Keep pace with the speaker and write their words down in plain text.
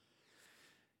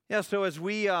Yeah, so as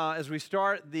we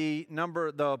start the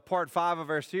part 5 of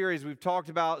our series, we've talked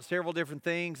about several different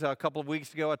things. A couple of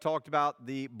weeks ago, I talked about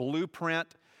the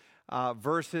blueprint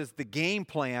versus the game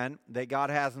plan that God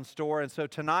has in store, and so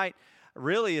tonight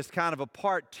really is kind of a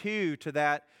part 2 to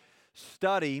that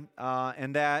study,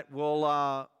 and that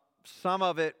will some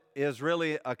of it is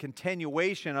really a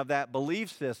continuation of that belief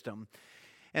system.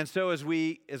 And so as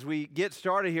we get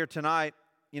started here tonight,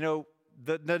 you know,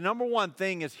 the number one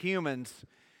thing as humans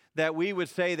that we would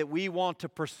say that we want to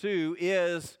pursue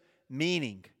is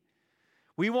meaning.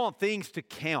 We want things to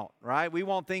count, right? We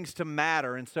want things to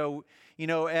matter. And so, you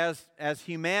know, as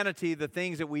humanity, the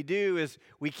things that we do is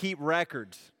we keep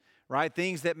records, right?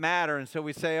 Things that matter. And so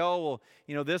we say, oh, well,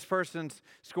 you know, this person's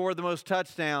scored the most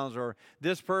touchdowns, or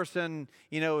this person,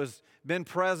 you know, has been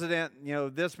president, you know,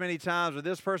 this many times, or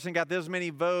this person got this many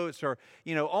votes, or,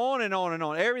 you know, on and on and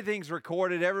on. Everything's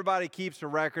recorded. Everybody keeps a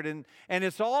record. And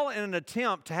it's all in an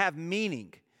attempt to have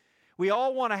meaning. We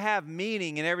all want to have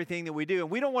meaning in everything that we do. And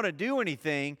we don't want to do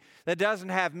anything that doesn't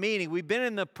have meaning. We've been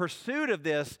in the pursuit of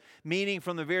this meaning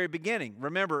from the very beginning.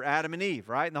 Remember Adam and Eve,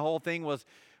 right? And the whole thing was,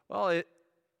 well,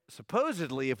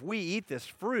 supposedly, if we eat this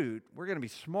fruit, we're going to be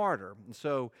smarter. And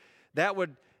so that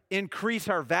would increase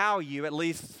our value, at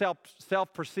least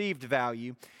self-perceived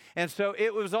value. And so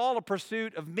it was all a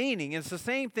pursuit of meaning. And it's the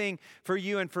same thing for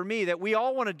you and for me, that we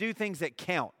all want to do things that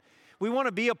count. We want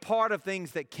to be a part of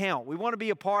things that count. We want to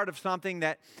be a part of something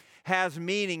that has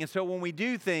meaning. And so when we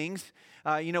do things,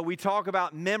 you know, we talk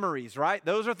about memories, right?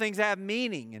 Those are things that have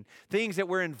meaning and things that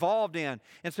we're involved in.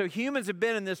 And so humans have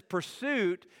been in this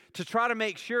pursuit to try to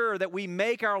make sure that we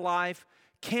make our life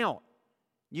count.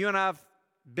 You and I have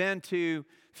been to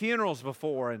funerals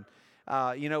before, and,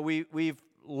 you know, we've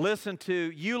listened to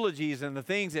eulogies and the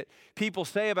things that people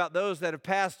say about those that have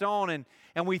passed on,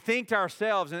 and we think to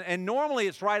ourselves, and normally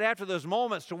it's right after those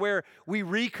moments to where we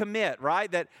recommit,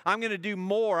 right? That I'm going to do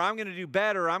more, I'm going to do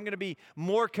better, I'm going to be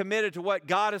more committed to what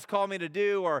God has called me to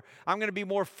do, or I'm going to be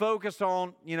more focused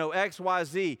on, you know, X, Y,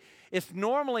 Z. It's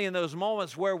normally in those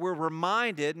moments where we're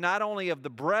reminded not only of the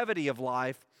brevity of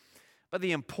life, but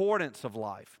the importance of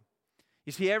life.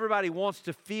 You see, everybody wants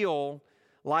to feel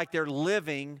like they're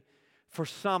living for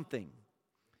something.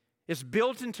 It's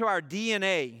built into our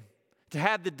DNA to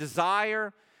have the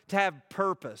desire to have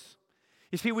purpose.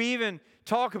 You see, we even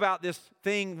talk about this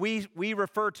thing we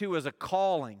refer to as a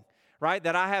calling, right?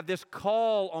 That I have this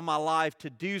call on my life to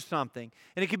do something.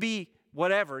 And it could be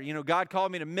whatever. You know, God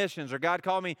called me to missions, or God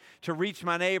called me to reach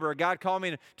my neighbor, or God called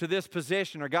me to this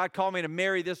position, or God called me to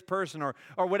marry this person, or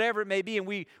whatever it may be. And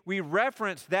we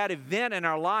reference that event in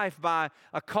our life by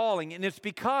a calling. And it's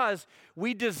because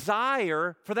we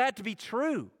desire for that to be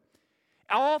true.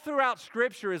 All throughout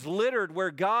Scripture is littered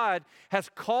where God has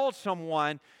called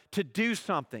someone to do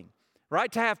something,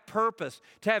 right? To have purpose,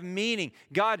 to have meaning.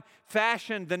 God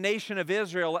fashioned the nation of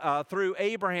Israel through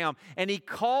Abraham, and He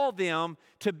called them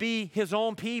to be His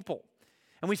own people.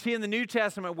 And we see in the New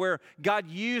Testament where God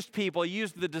used people, He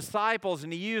used the disciples,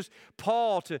 and He used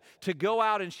Paul to go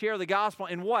out and share the gospel.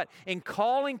 In what? In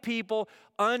calling people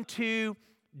unto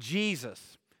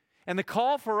Jesus. And the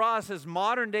call for us as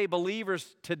modern day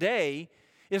believers today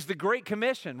is the Great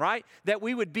Commission, right? That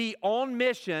we would be on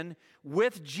mission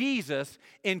with Jesus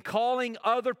in calling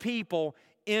other people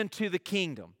into the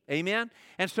kingdom. Amen?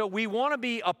 And so we want to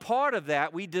be a part of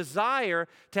that. We desire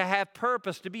to have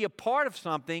purpose, to be a part of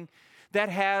something that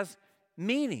has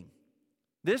meaning.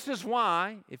 This is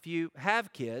why, if you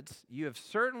have kids, you have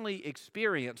certainly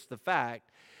experienced the fact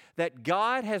that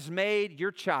God has made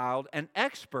your child an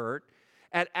expert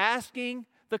at asking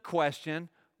the question,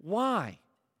 why?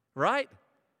 Right?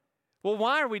 Well,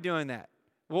 why are we doing that?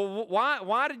 Well,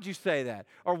 why did you say that?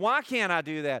 Or why can't I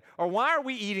do that? Or why are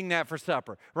we eating that for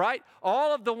supper? Right?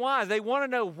 All of the whys. They want to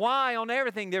know why on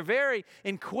everything. They're very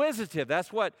inquisitive.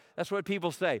 That's what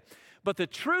people say. But the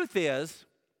truth is,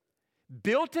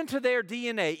 built into their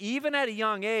DNA, even at a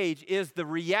young age, is the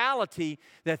reality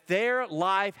that their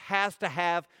life has to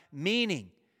have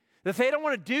meaning. That they don't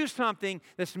want to do something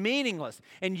that's meaningless.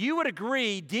 And you would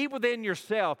agree deep within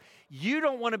yourself, you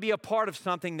don't want to be a part of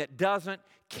something that doesn't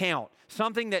count,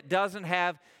 something that doesn't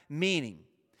have meaning.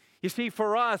 You see,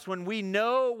 for us, when we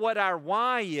know what our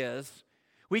why is,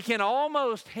 we can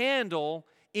almost handle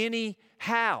any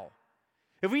how.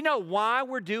 If we know why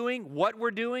we're doing what we're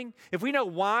doing, if we know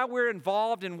why we're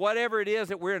involved in whatever it is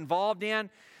that we're involved in,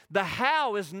 the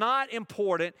how is not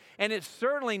important, and it's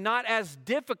certainly not as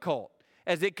difficult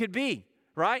as it could be,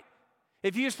 right?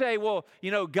 If you say, well,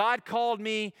 you know, God called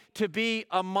me to be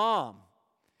a mom.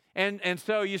 And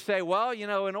so you say, well, you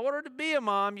know, in order to be a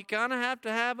mom, you kind of have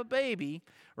to have a baby,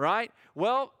 right?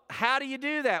 Well, how do you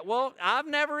do that? Well, I've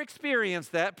never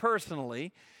experienced that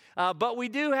personally, but we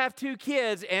do have 2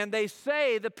 kids, and they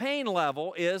say the pain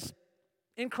level is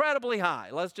incredibly high.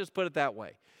 Let's just put it that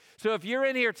way. So if you're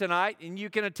in here tonight and you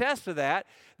can attest to that,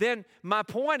 then my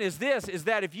point is this, is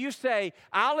that if you say,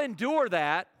 I'll endure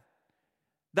that,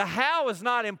 the how is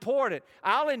not important.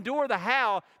 I'll endure the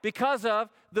how because of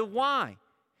the why.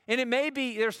 And it may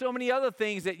be, there's so many other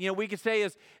things that, we could say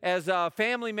as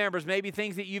family members, maybe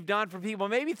things that you've done for people,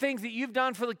 maybe things that you've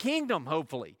done for the kingdom,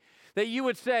 hopefully, that you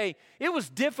would say, it was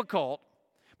difficult,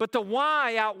 but the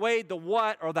why outweighed the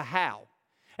what or the how.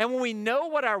 And when we know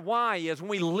what our why is, when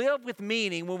we live with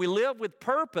meaning, when we live with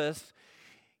purpose,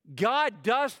 God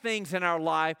does things in our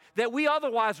life that we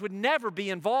otherwise would never be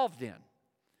involved in.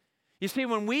 You see,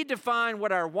 when we define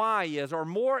what our why is, or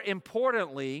more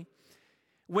importantly,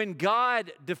 when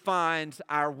God defines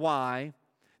our why,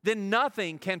 then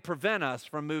nothing can prevent us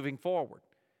from moving forward.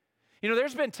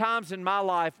 There's been times in my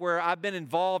life where I've been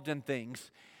involved in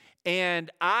things, and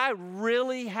I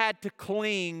really had to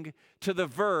cling to the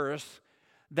verse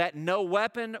that no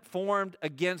weapon formed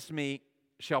against me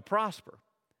shall prosper.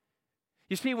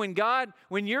 You see, when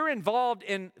you're involved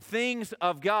in things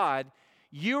of God,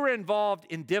 you're involved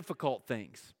in difficult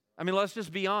things. Let's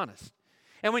just be honest.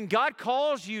 And when God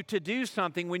calls you to do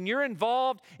something, when you're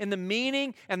involved in the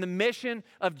meaning and the mission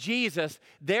of Jesus,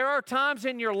 there are times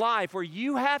in your life where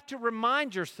you have to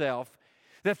remind yourself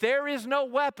that there is no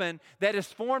weapon that is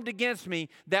formed against me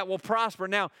that will prosper.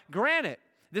 Now, granted,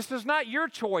 this is not your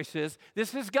choices.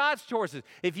 This is God's choices.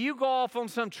 If you go off on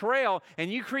some trail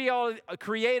and you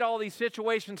create all these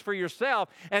situations for yourself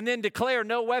and then declare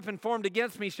no weapon formed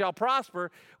against me shall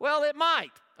prosper, well, it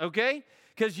might, okay?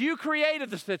 Because you created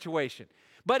the situation.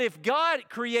 But if God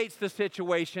creates the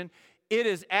situation, it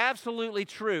is absolutely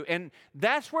true. And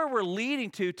that's where we're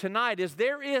leading to tonight, is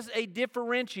there is a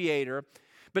differentiator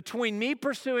between me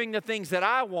pursuing the things that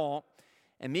I want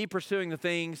and me pursuing the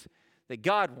things that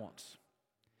God wants.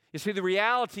 You see, the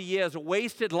reality is a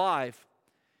wasted life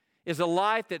is a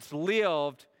life that's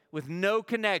lived with no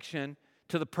connection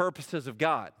to the purposes of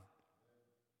God.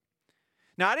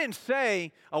 Now, I didn't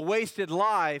say a wasted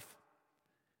life.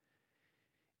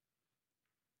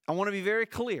 I want to be very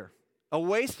clear. A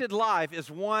wasted life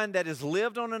is one that is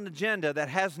lived on an agenda that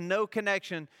has no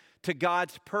connection to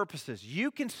God's purposes.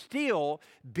 You can still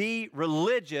be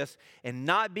religious and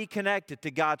not be connected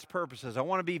to God's purposes. I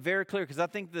want to be very clear because I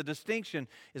think the distinction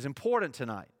is important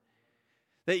tonight.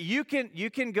 That you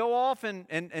can go off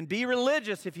and be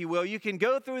religious, if you will. You can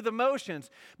go through the motions,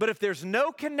 but if there's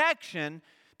no connection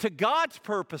to God's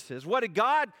purposes, what did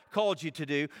God called you to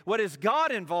do? What is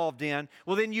God involved in?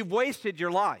 Well, then you've wasted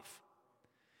your life.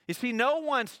 You see, no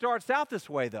one starts out this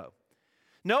way, though.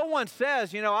 No one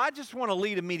says, I just want to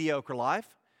lead a mediocre life.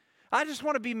 I just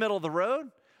want to be middle of the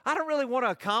road. I don't really want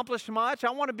to accomplish much. I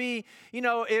want to be,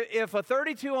 if a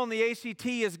 32 on the ACT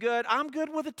is good, I'm good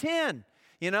with a 10,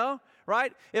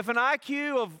 right? If an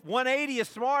IQ of 180 is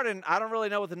smart, and I don't really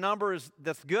know what the number is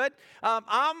that's good,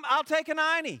 I'll take a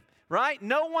 90, right?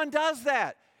 No one does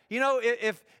that.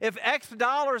 If X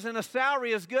dollars in a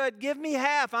salary is good, give me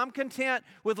half. I'm content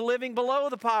with living below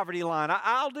the poverty line.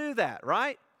 I'll do that,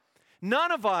 right?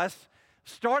 None of us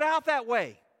start out that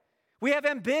way. We have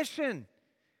ambition.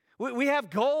 We have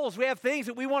goals. We have things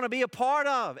that we want to be a part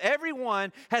of.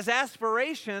 Everyone has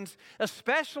aspirations,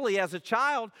 especially as a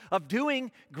child, of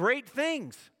doing great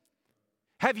things.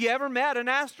 Have you ever met an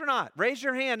astronaut? Raise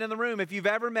your hand in the room if you've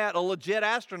ever met a legit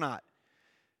astronaut.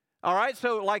 All right,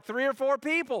 so like 3 or 4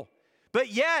 people. But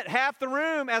yet, half the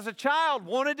room as a child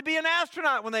wanted to be an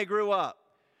astronaut when they grew up,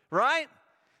 right?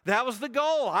 That was the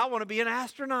goal. I want to be an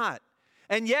astronaut.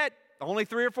 And yet, only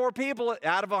 3 or 4 people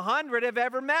out of 100 have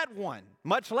ever met one,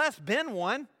 much less been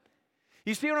one.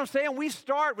 You see what I'm saying? We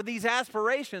start with these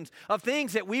aspirations of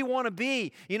things that we want to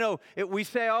be. We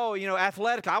say,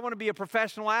 athletic, I want to be a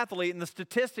professional athlete, and the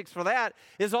statistics for that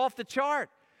is off the chart.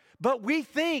 But we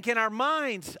think in our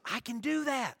minds, I can do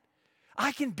that.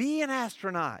 I can be an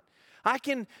astronaut. I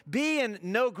can be in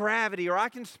no gravity, or I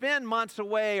can spend months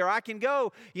away, or I can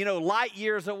go, light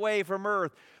years away from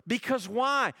Earth. Because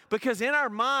why? Because in our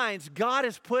minds, God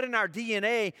has put in our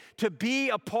DNA to be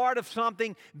a part of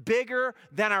something bigger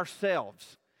than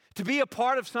ourselves, to be a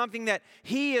part of something that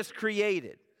He has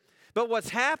created. But what's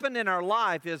happened in our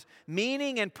life is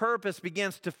meaning and purpose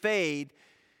begins to fade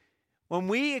when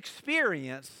we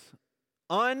experience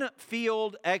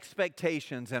unfulfilled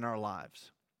expectations in our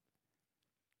lives.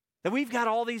 That we've got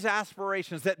all these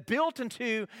aspirations that built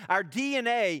into our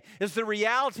DNA is the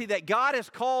reality that God has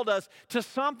called us to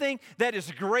something that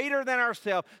is greater than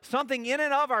ourselves, something in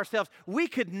and of ourselves we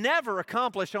could never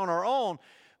accomplish on our own.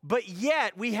 But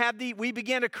yet we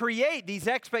begin to create these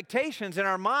expectations in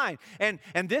our mind. And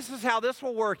this is how this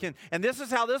will work, and this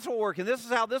is how this will work, and this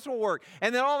is how this will work.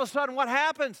 And then all of a sudden what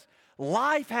happens?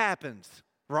 Life happens,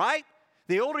 right?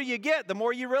 The older you get, the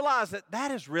more you realize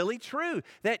that is really true.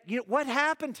 That what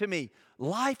happened to me?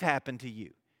 Life happened to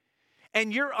you.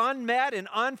 And your unmet and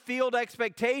unfulfilled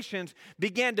expectations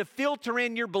began to filter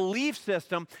in your belief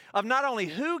system of not only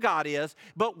who God is,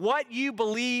 but what you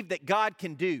believe that God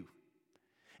can do.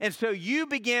 And so you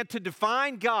began to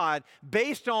define God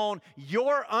based on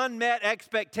your unmet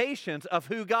expectations of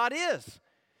who God is.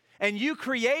 And you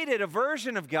created a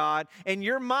version of God in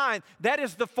your mind that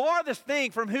is the farthest thing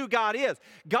from who God is.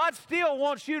 God still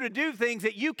wants you to do things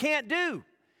that you can't do.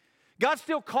 God's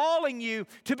still calling you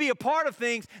to be a part of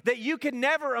things that you could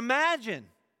never imagine.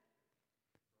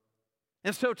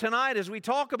 And so tonight, as we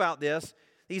talk about this,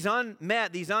 these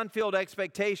unmet, these unfulfilled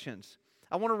expectations,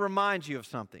 I want to remind you of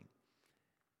something.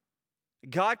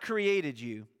 God created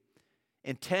you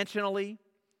intentionally,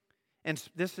 and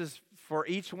this is for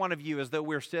each one of you as though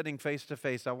we're sitting face to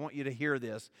face. I want you to hear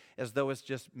this as though it's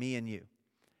just me and you.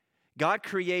 God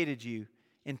created you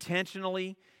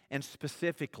intentionally and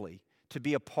specifically to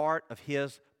be a part of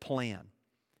His plan.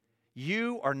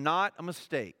 You are not a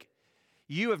mistake.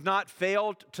 You have not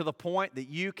failed to the point that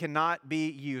you cannot be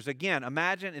used. Again,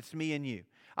 imagine it's me and you.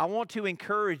 I want to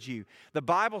encourage you. The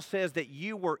Bible says that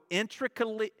you were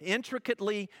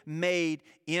intricately made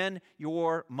in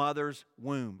your mother's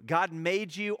womb. God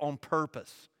made you on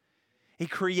purpose. He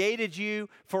created you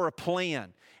for a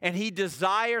plan, and He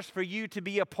desires for you to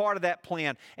be a part of that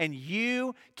plan. And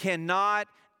you cannot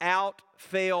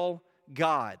outfail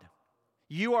God.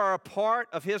 You are a part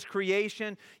of His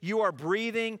creation. You are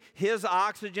breathing His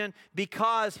oxygen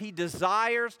because He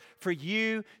desires for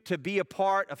you to be a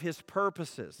part of His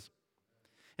purposes.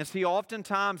 And see,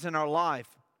 oftentimes in our life,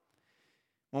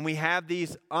 when we have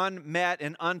these unmet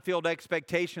and unfulfilled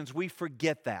expectations, we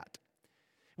forget that.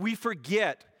 We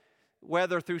forget,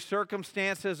 whether through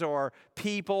circumstances or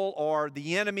people or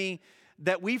the enemy,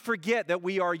 that we forget that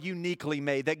we are uniquely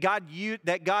made, that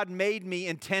God made me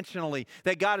intentionally,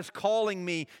 that God is calling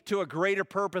me to a greater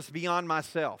purpose beyond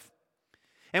myself.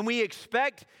 And we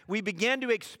begin to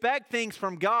expect things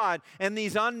from God and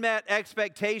these unmet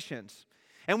expectations.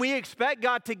 And we expect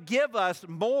God to give us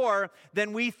more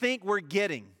than we think we're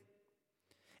getting.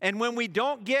 And when we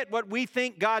don't get what we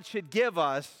think God should give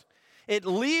us, it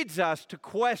leads us to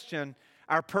question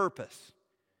our purpose.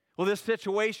 Well, this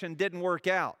situation didn't work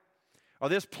out. Or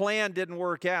this plan didn't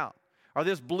work out. Or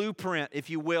this blueprint,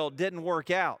 if you will, didn't work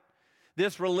out.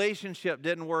 This relationship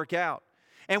didn't work out.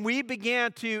 And we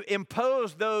began to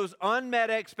impose those unmet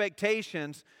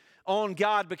expectations on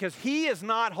God because He is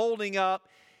not holding up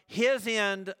His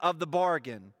end of the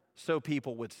bargain, so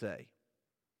people would say.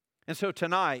 And so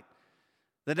tonight,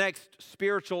 the next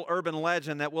spiritual urban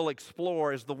legend that we'll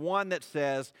explore is the one that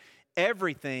says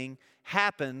everything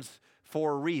happens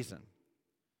for a reason.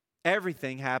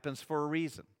 Everything happens for a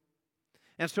reason.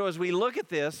 And so as we look at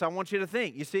this, I want you to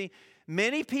think. You see,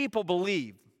 many people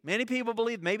believe,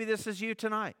 maybe this is you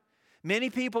tonight.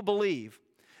 Many people believe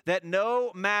that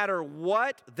no matter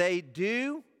what they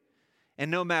do and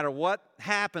no matter what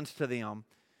happens to them,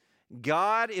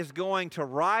 God is going to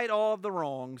right all of the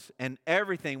wrongs and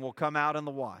everything will come out in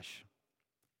the wash.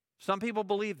 Some people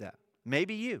believe that.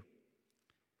 Maybe you.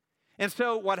 And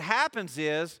so what happens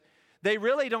is they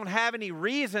really don't have any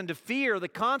reason to fear the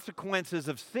consequences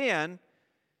of sin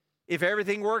if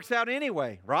everything works out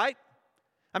anyway, right?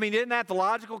 I mean, isn't that the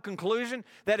logical conclusion?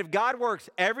 That if God works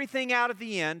everything out at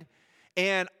the end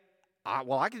and,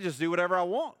 I can just do whatever I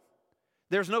want.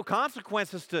 There's no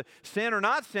consequences to sin or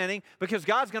not sinning because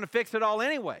God's going to fix it all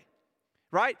anyway,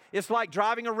 right? It's like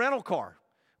driving a rental car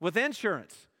with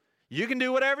insurance. You can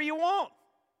do whatever you want,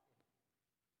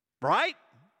 right?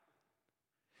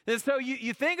 And so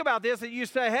you think about this and you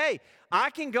say, hey,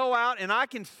 I can go out and I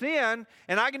can sin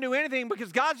and I can do anything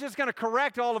because God's just going to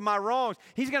correct all of my wrongs.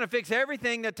 He's going to fix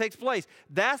everything that takes place.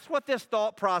 That's what this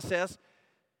thought process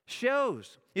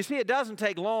shows. You see, it doesn't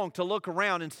take long to look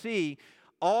around and see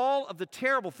all of the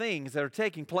terrible things that are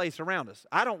taking place around us.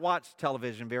 I don't watch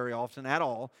television very often at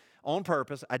all on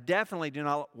purpose. I definitely do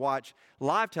not watch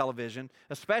live television,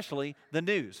 especially the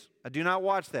news. I do not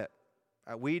watch that.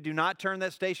 We do not turn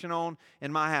that station on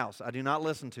in my house. I do not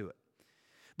listen to it.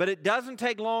 But it doesn't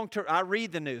take long I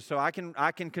read the news, so I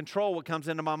can control what comes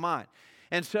into my mind.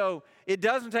 And so it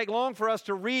doesn't take long for us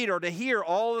to read or to hear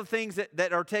all the things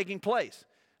that are taking place.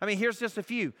 I mean, here's just a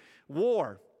few.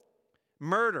 War,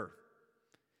 murder.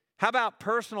 How about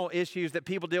personal issues that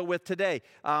people deal with today?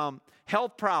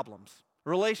 Health problems,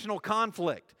 relational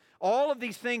conflict. all of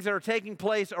these things that are taking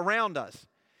place around us.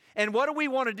 And what do we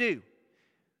want to do?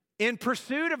 In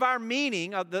pursuit of our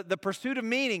meaning, of the pursuit of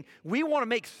meaning, we want to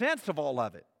make sense of all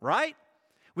of it, right?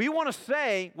 We want to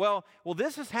say, well,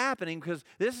 this is happening because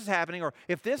this is happening, or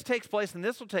if this takes place, then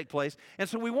this will take place. And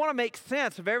so we want to make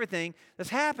sense of everything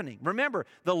that's happening. Remember,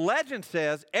 the legend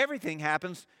says everything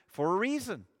happens for a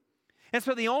reason. And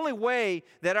so the only way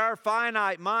that our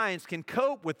finite minds can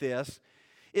cope with this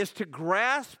is to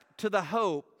grasp to the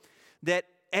hope that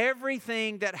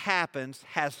everything that happens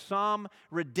has some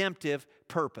redemptive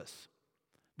purpose.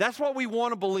 That's what we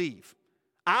want to believe.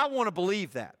 I want to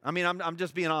believe that. I mean, I'm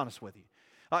just being honest with you.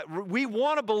 We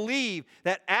want to believe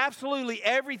that absolutely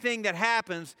everything that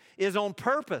happens is on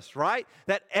purpose, right?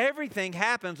 That everything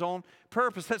happens on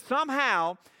purpose. That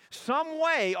somehow, some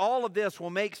way, all of this will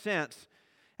make sense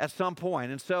at some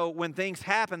point. And so when things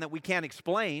happen that we can't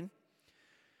explain,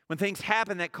 when things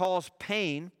happen that cause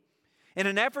pain, in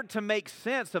an effort to make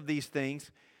sense of these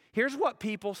things, here's what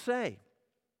people say.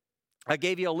 I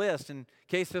gave you a list in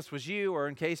case this was you or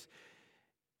in case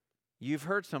you've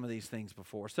heard some of these things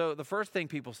before. So the first thing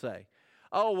people say,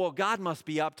 oh, well, God must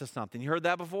be up to something. You heard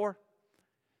that before?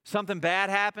 Something bad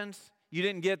happens. You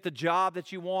didn't get the job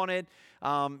that you wanted.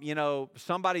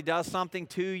 Somebody does something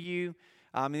to you.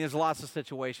 There's lots of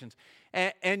situations.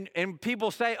 And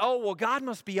people say, oh, well, God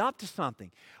must be up to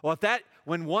something. Well,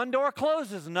 when one door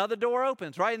closes, another door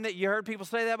opens, right? And you heard people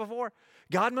say that before?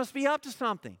 God must be up to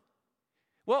something.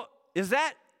 Well, is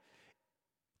that...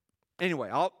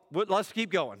 Anyway, let's keep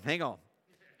going. Hang on.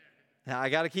 I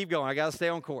got to keep going. I got to stay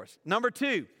on course. Number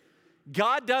 2,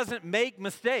 God doesn't make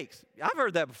mistakes. I've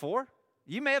heard that before.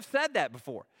 You may have said that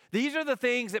before. These are the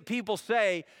things that people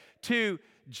say to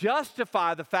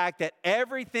justify the fact that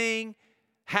everything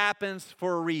happens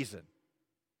for a reason.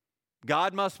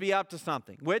 God must be up to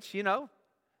something, which,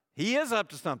 He is up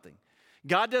to something.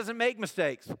 God doesn't make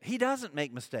mistakes. He doesn't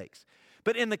make mistakes.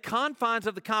 But in the confines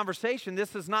of the conversation,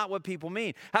 this is not what people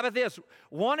mean. How about this?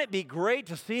 Won't it be great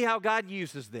to see how God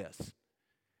uses this?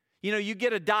 You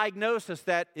get a diagnosis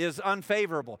that is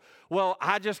unfavorable. Well,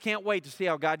 I just can't wait to see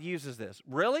how God uses this.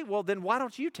 Really? Well, then why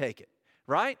don't you take it,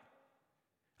 right?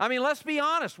 Let's be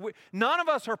honest. None of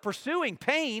us are pursuing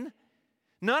pain.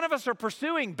 None of us are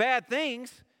pursuing bad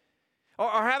things. Or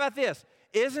how about this?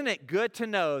 Isn't it good to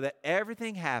know that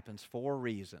everything happens for a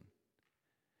reason?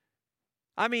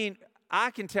 I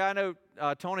can tell, I know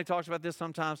Tony talks about this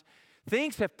sometimes.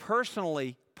 Things have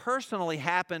personally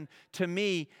happened to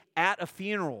me at a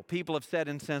funeral. People have said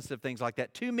insensitive things like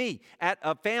that to me, at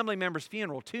a family member's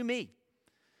funeral, to me.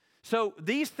 So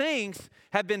these things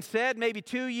have been said maybe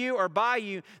to you or by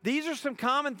you. These are some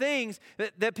common things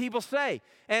that people say.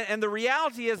 And the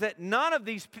reality is that none of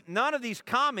these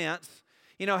comments,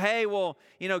 hey, well,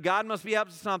 God must be up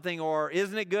to something, or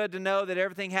isn't it good to know that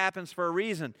everything happens for a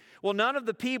reason? Well, none of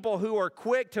the people who are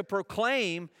quick to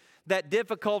proclaim that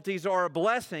difficulties are a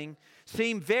blessing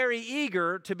seem very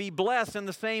eager to be blessed in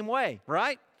the same way,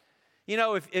 right?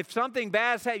 If something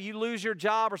bad's happened, you lose your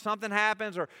job or something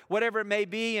happens or whatever it may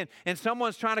be, and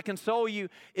someone's trying to console you,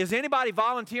 is anybody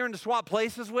volunteering to swap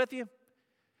places with you?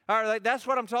 All right, that's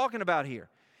what I'm talking about here.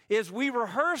 Is we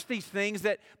rehearse these things,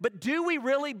 but do we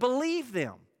really believe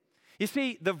them? You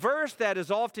see, the verse that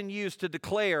is often used to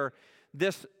declare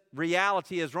this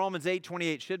reality is Romans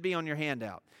 8:28. Should be on your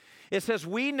handout. It says,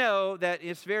 we know that,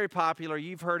 it's very popular,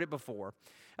 you've heard it before.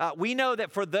 We know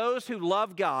that for those who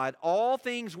love God, all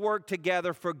things work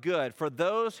together for good, for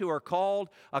those who are called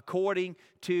according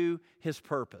to His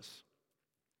purpose.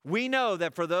 We know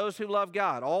that for those who love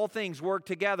God, all things work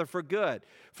together for good,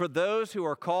 for those who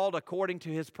are called according to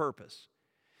His purpose.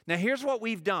 Now, here's what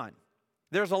we've done.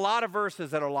 There's a lot of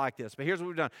verses that are like this, but here's what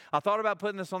we've done. I thought about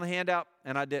putting this on the handout,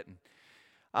 and I didn't.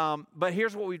 But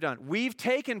here's what we've done. We've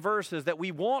taken verses that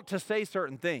we want to say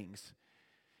certain things,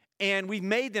 and we've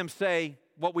made them say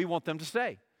what we want them to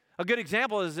say. A good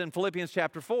example is in Philippians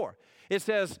chapter 4. It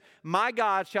says, my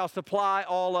God shall supply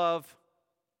all of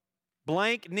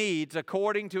blank needs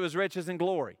according to His riches and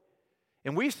glory.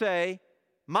 And we say,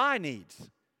 my needs.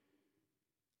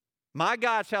 My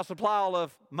God shall supply all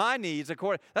of my needs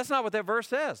according. That's not what that verse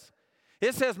says.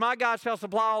 It says, my God shall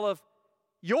supply all of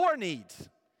your needs.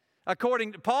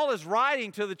 Paul is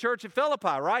writing to the church at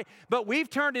Philippi, right? But we've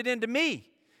turned it into me.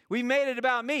 We made it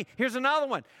about me. Here's another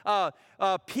one.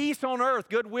 Peace on earth,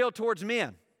 goodwill towards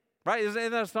men. Right?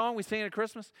 Isn't that a song we sing at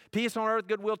Christmas? Peace on earth,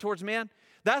 goodwill towards men.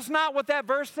 That's not what that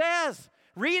verse says.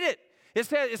 Read it. It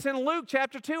says, it's in Luke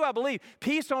chapter 2, I believe.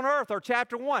 Peace on earth, or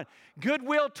chapter 1.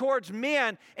 Goodwill towards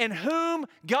men in whom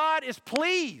God is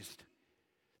pleased.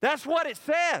 That's what it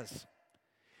says.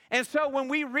 And so when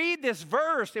we read this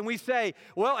verse and we say,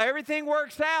 well, everything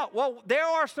works out, well, there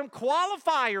are some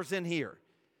qualifiers in here.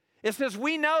 It says,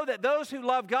 we know that those who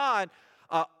love God,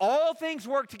 all things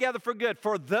work together for good,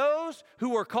 for those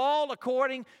who are called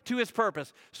according to his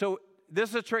purpose. So this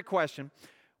is a trick question.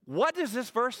 What does this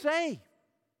verse say?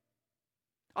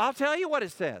 I'll tell you what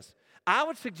it says. I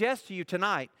would suggest to you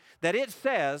tonight that it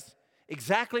says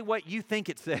exactly what you think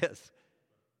it says.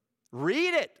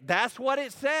 Read it. That's what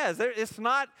it says. It's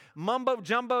not mumbo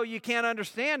jumbo, you can't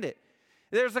understand it.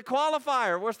 There's a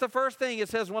qualifier. What's the first thing? It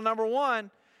says, well, number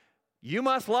one, you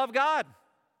must love God.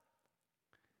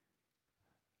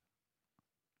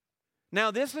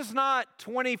 Now, this is not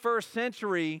 21st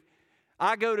century,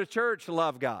 I go to church to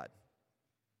love God.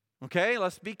 Okay,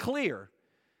 let's be clear.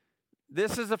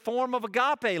 This is a form of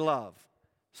agape love,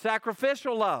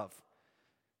 sacrificial love,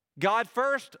 God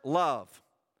first love.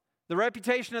 The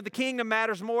reputation of the kingdom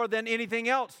matters more than anything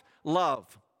else,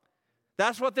 love.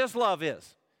 That's what this love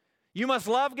is. You must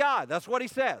love God. That's what he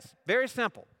says. Very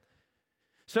simple.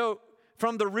 So,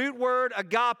 from the root word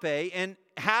agape, and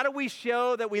how do we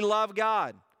show that we love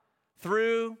God?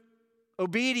 Through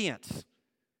obedience.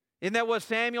 Isn't that what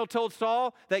Samuel told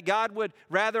Saul? That God would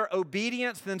rather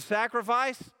obedience than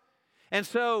sacrifice? And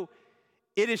so,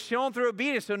 it is shown through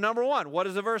obedience. So number one, what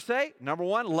does the verse say? Number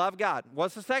one, love God.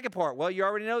 What's the second part? Well, you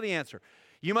already know the answer.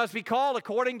 You must be called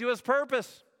according to his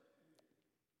purpose.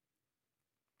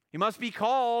 You must be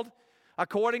called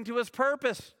according to his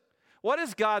purpose. What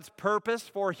is God's purpose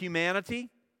for humanity?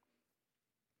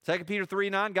 2 Peter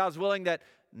 3:9, God's willing that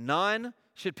none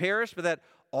should perish, but that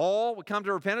all would come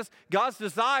to repentance. God's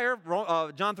desire,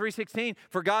 John 3:16,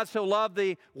 for God so loved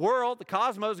the world, the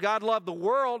cosmos, God loved the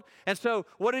world. And so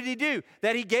what did he do?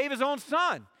 That he gave his own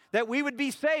son, that we would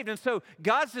be saved. And so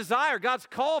God's desire, God's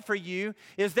call for you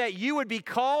is that you would be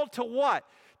called to what?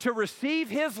 To receive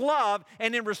his love,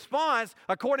 and in response,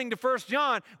 according to 1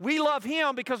 John, we love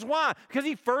him because why? Because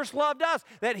he first loved us,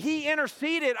 that he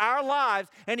interceded our lives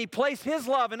and he placed his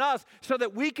love in us so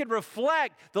that we could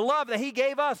reflect the love that he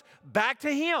gave us back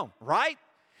to him, right?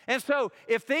 And so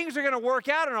if things are going to work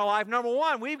out in our life, number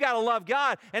one, we've got to love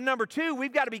God, and number two,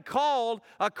 we've got to be called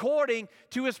according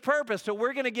to his purpose. So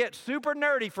we're going to get super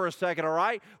nerdy for a second, all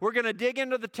right? We're going to dig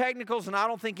into the technicals, and I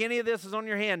don't think any of this is on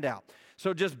your handout.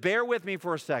 So just bear with me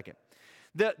for a second.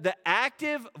 The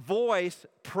active voice,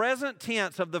 present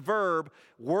tense of the verb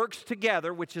works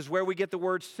together, which is where we get the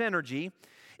word synergy.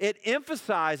 It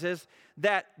emphasizes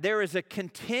that there is a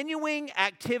continuing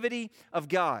activity of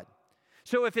God.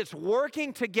 So if it's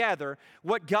working together,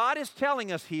 what God is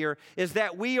telling us here is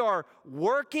that we are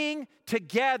working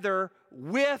together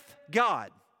with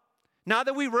God. Not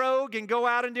that we rogue and go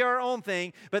out and do our own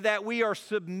thing, but that we are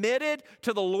submitted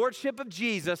to the lordship of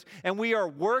Jesus and we are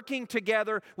working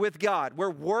together with God.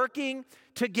 We're working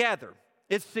together.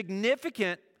 It's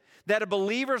significant that a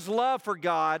believer's love for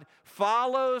God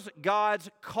follows God's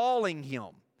calling him,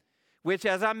 which,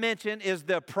 as I mentioned, is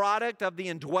the product of the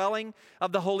indwelling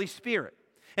of the Holy Spirit.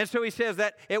 And so he says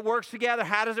that it works together.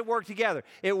 How does it work together?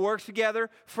 It works together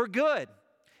for good.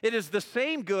 It is the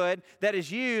same good that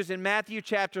is used in Matthew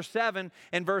chapter 7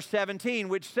 and verse 17,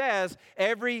 which says,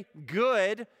 every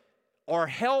good or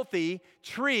healthy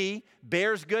tree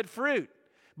bears good fruit,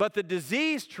 but the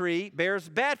diseased tree bears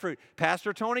bad fruit.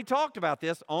 Pastor Tony talked about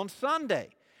this on Sunday,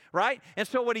 right? And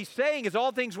so what he's saying is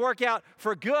all things work out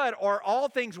for good, or all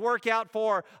things work out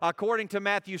for, according to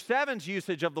Matthew 7's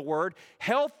usage of the word,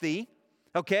 healthy,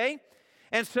 okay?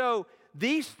 And so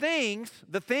these things,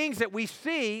 the things that we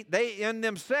see, they in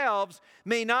themselves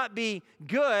may not be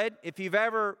good. If you've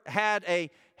ever had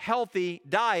a healthy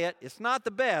diet, it's not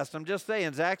the best. I'm just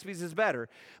saying, Zaxby's is better.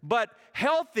 But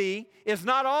healthy is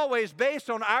not always based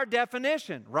on our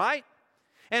definition, right?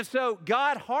 And so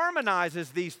God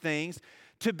harmonizes these things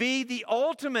to be the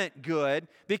ultimate good,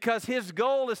 because his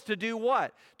goal is to do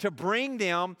what? To bring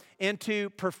them into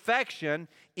perfection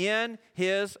in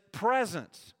his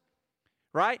presence.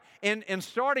 Right? In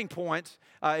starting points,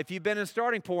 if you've been in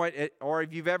starting point, or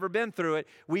if you've ever been through it,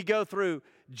 we go through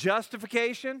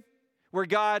justification, where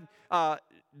God,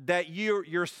 that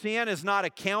your sin is not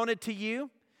accounted to you.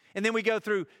 And then we go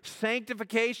through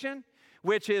sanctification,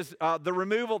 which is the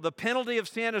removal, the penalty of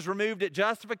sin is removed at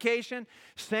justification.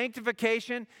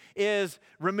 Sanctification is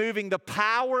removing the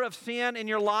power of sin in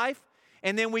your life.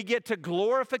 And then we get to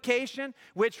glorification,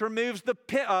 which removes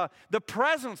the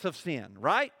presence of sin,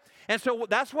 right? And so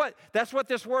that's what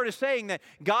this word is saying, that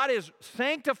God is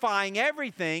sanctifying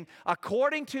everything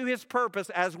according to his purpose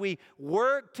as we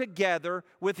work together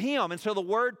with him. And so the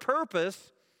word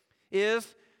purpose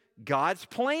is God's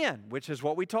plan, which is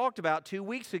what we talked about 2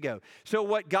 weeks ago. So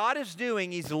what God is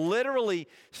doing, He's literally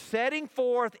setting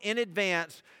forth in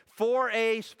advance for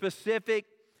a specific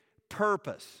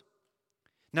purpose.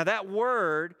 Now that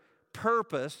word,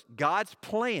 purpose, God's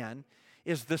plan,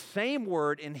 is the same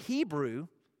word in Hebrew,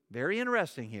 very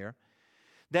interesting here,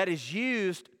 that is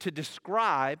used to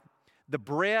describe the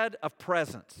bread of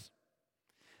presence.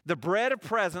 The bread of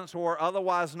presence, or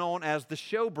otherwise known as the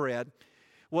showbread,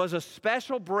 was a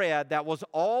special bread that was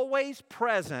always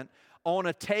present on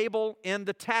a table in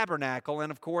the tabernacle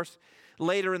and, of course,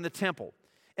 later in the temple.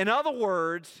 In other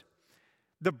words,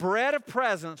 the bread of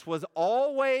presence was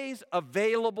always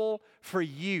available for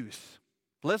use.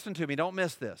 Listen to me, don't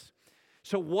miss this.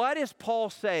 So what is Paul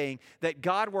saying? That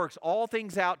God works all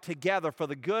things out together for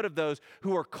the good of those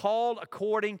who are called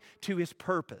according to His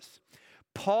purpose.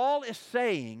 Paul is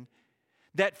saying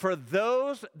that for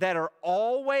those that are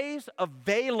always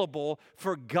available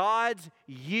for God's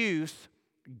use,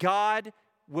 God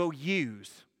will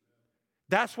use.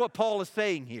 That's what Paul is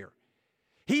saying here.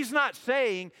 He's not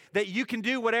saying that you can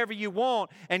do whatever you want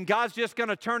and God's just going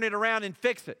to turn it around and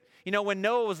fix it. You know, when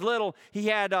Noah was little, he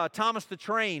had Thomas the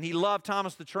Train. He loved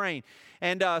Thomas the Train.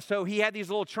 And so he had these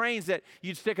little trains that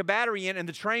you'd stick a battery in and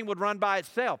the train would run by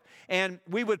itself. And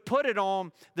we would put it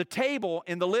on the table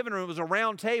in the living room. It was a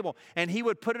round table. And he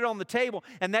would put it on the table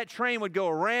and that train would go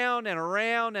around and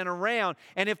around and around.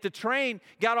 And if the train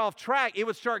got off track, it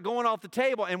would start going off the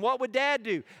table. And what would Dad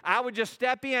do? I would just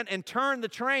step in and turn the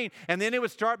train and then it would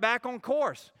start back on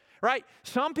course. Right?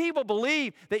 Some people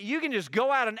believe that you can just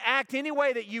go out and act any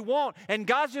way that you want and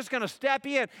God's just going to step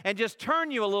in and just turn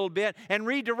you a little bit and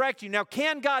redirect you. Now,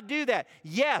 can God do that?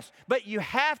 Yes, but you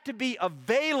have to be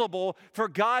available for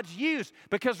God's use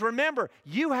because remember,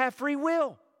 you have free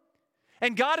will.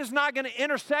 And God is not going to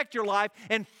intersect your life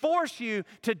and force you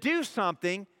to do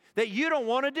something that you don't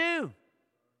want to do.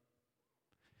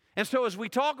 And so as we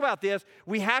talk about this,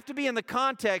 we have to be in the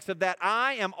context of that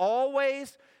I am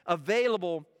always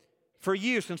available for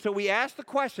use. And so we ask the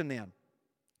question then,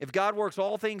 if God works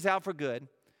all things out for good,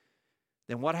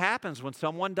 then what happens when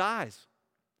someone dies?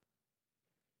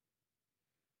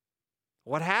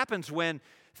 What happens when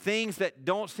things that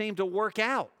don't seem to work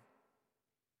out?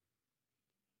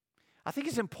 I think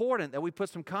it's important that we put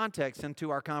some context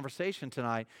into our conversation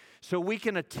tonight so we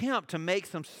can attempt to make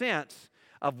some sense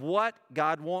of what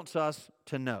God wants us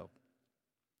to know.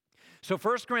 So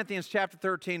 1 Corinthians chapter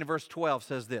 13 and verse 12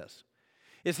 says this.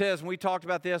 It says, and we talked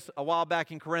about this a while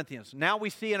back in Corinthians, now we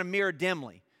see in a mirror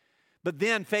dimly, but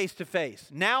then face to face.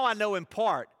 Now I know in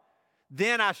part,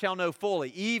 then I shall know fully,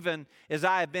 even as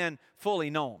I have been fully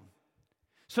known.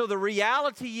 So the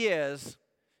reality is,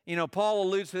 you know, Paul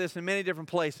alludes to this in many different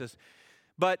places,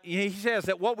 but he says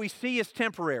that what we see is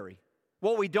temporary.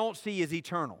 What we don't see is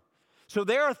eternal. So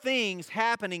there are things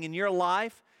happening in your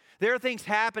life, there are things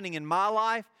happening in my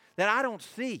life that I don't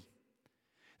see.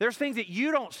 There's things that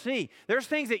you don't see. There's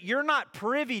things that you're not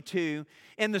privy to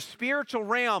in the spiritual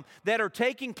realm that are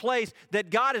taking place that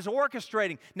God is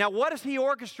orchestrating. Now, what is He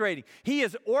orchestrating? He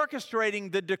is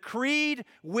orchestrating the decreed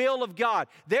will of God.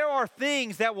 There are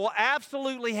things that will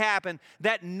absolutely happen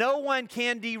that no one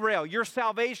can derail. Your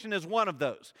salvation is one of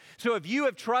those. So if you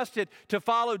have trusted to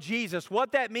follow Jesus,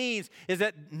 what that means is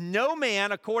that no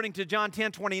man, according to John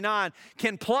 10:29,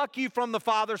 can pluck you from the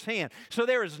Father's hand. So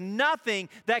there is nothing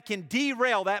that can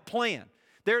derail that plan.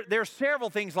 There are several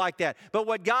things like that. But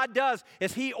what God does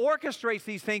is He orchestrates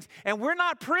these things, and we're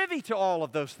not privy to all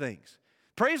of those things.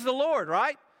 Praise the Lord,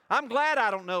 right? I'm glad I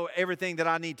don't know everything that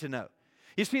I need to know.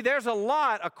 You see, there's a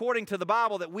lot, according to the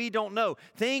Bible, that we don't know.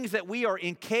 Things that we are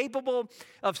incapable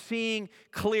of seeing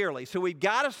clearly. So we've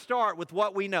got to start with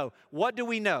what we know. What do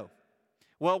we know?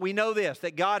 Well, we know this,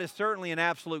 that God is certainly in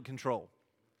absolute control.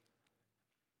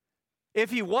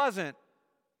 If He wasn't,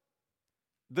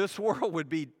 this world would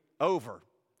be over.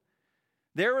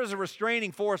 There is a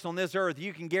restraining force on this earth.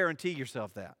 You can guarantee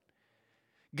yourself that.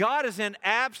 God is in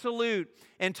absolute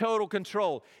and total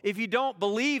control. If you don't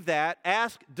believe that,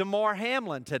 ask Damar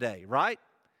Hamlin today, right?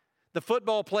 The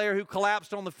football player who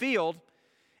collapsed on the field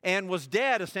and was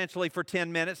dead essentially for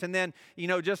 10 minutes. And then,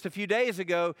 just a few days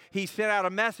ago, he sent out a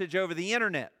message over the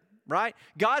internet, right?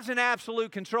 God's in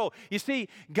absolute control. You see,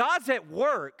 God's at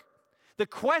work. The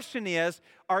question is,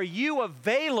 are you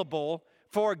available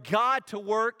for God to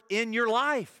work in your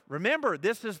life? Remember,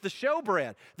 this is the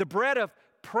showbread, the bread of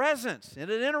presence. Isn't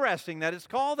it interesting that it's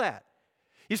called that?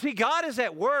 You see, God is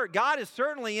at work. God is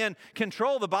certainly in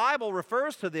control. The Bible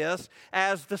refers to this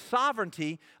as the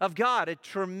sovereignty of God, a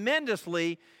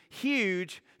tremendously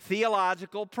huge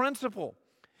theological principle.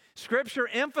 Scripture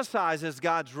emphasizes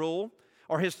God's rule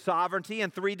or His sovereignty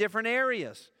in three different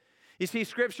areas. You see,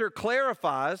 Scripture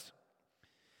clarifies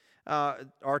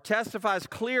or testifies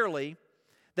clearly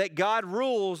that God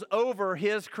rules over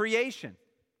His creation.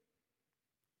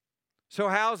 So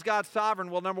how is God sovereign?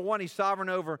 Well, number one, He's sovereign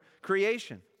over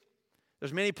creation.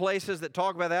 There's many places that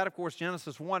talk about that. Of course,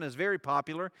 Genesis 1 is very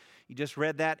popular. You just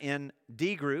read that in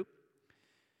D group.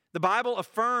 The Bible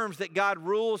affirms that God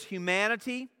rules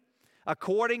humanity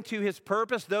according to His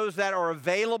purpose, those that are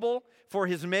available for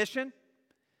His mission.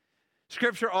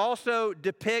 Scripture also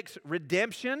depicts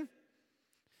redemption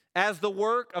as the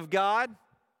work of God.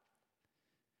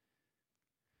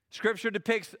 Scripture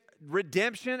depicts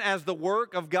redemption as the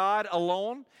work of God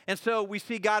alone. And so we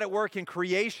see God at work in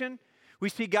creation. We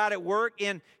see God at work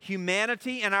in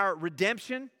humanity and our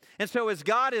redemption. And so as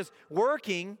God is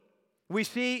working, we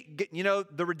see,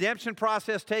 the redemption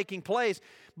process taking place.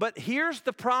 But here's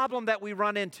the problem that we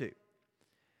run into.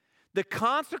 The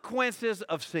consequences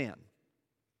of sin.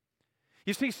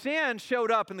 You see, sin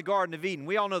showed up in the Garden of Eden.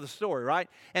 We all know the story, right?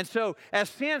 And so as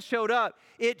sin showed up,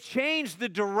 it changed the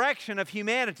direction of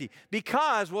humanity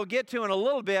because, we'll get to in a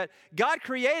little bit, God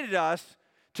created us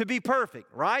to be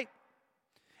perfect, right?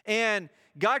 And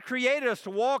God created us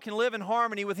to walk and live in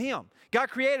harmony with Him.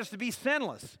 God created us to be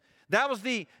sinless. That was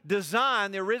the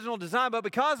design, the original design. But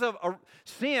because of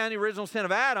sin, the original sin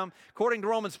of Adam, according to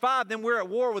Romans 5, then we're at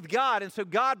war with God. And so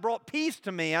God brought peace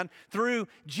to man through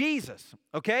Jesus,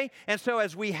 okay? And so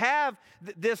as we have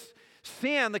this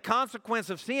sin, the consequences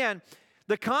of sin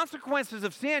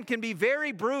can be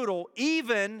very brutal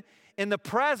even in the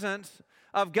presence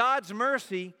of God's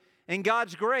mercy and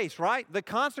God's grace, right? The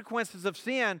consequences of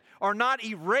sin are not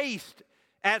erased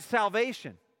at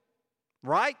salvation,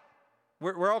 right?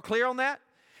 We're all clear on that?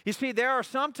 You see, there are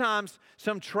sometimes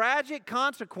some tragic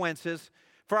consequences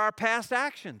for our past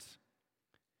actions.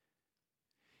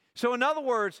 So in other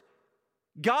words,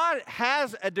 God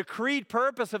has a decreed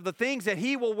purpose of the things that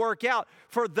He will work out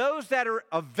for those that are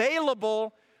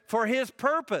available for His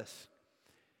purpose.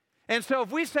 And so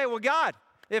if we say, well, God,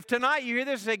 if tonight you hear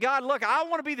this and say, God, look, I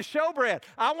want to be the showbread.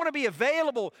 I want to be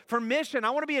available for mission.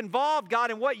 I want to be involved, God,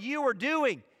 in what you are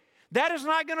doing. That is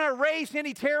not going to erase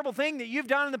any terrible thing that you've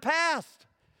done in the past.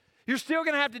 You're still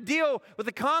going to have to deal with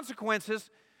the consequences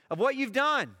of what you've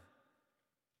done.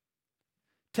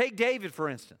 Take David, for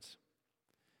instance.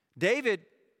 David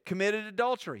committed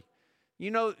adultery.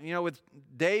 You know, with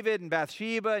David and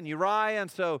Bathsheba and Uriah, and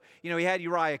so, he had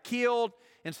Uriah killed,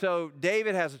 and so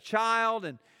David has a child,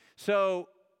 and so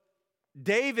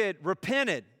David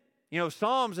repented.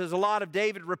 Psalms is a lot of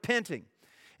David repenting.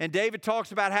 And David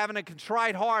talks about having a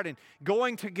contrite heart and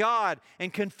going to God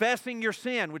and confessing your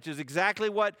sin, which is exactly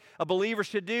what a believer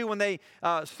should do when they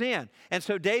sin. And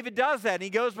so David does that, and he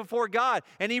goes before God,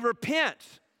 and he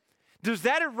repents. Does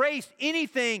that erase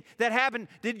anything that happened?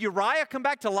 Did Uriah come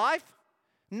back to life?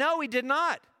 No, he did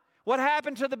not. What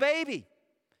happened to the baby?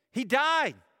 He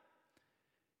died.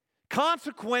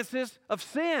 Consequences of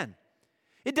sin.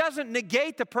 It doesn't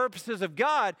negate the purposes of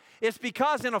God. It's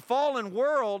because in a fallen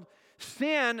world,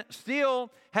 sin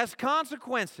still has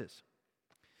consequences.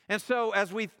 And so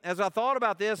as I thought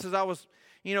about this, as I was,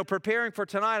 preparing for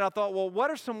tonight, I thought, well,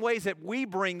 what are some ways that we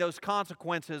bring those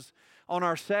consequences on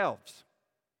ourselves?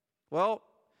 Well,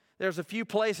 there's a few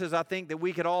places I think that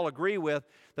we could all agree with.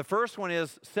 The first one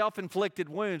is self-inflicted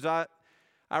wounds. I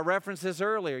referenced this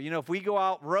earlier. If we go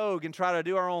out rogue and try to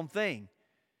do our own thing,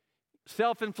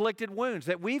 self-inflicted wounds,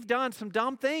 that we've done some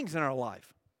dumb things in our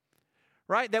life,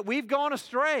 right? That we've gone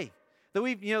astray. That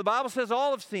the Bible says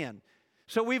all have sinned.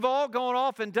 So we've all gone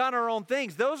off and done our own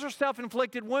things. Those are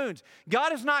self-inflicted wounds.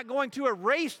 God is not going to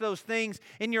erase those things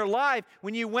in your life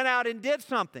when you went out and did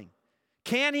something.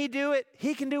 Can He do it?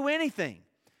 He can do anything.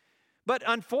 But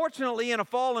unfortunately, in a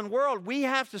fallen world, we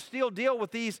have to still deal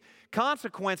with these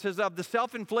consequences of the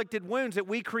self-inflicted wounds that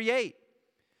we create.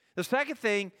 The second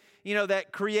thing,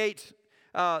 that creates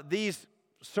these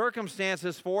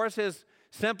circumstances for us is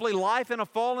simply life in a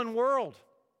fallen world.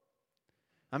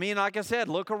 I mean, like I said,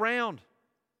 look around.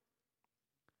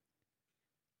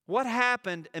 What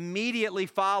happened immediately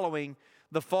following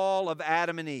the fall of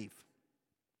Adam and Eve?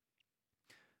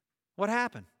 What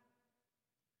happened?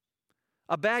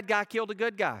 A bad guy killed a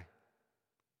good guy,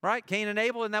 right? Cain and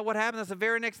Abel, isn't that what happened? That's the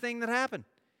very next thing that happened.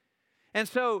 And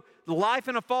so life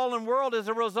in a fallen world is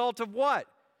a result of what?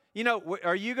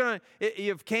 Are you going to,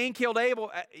 if Cain killed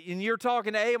Abel and you're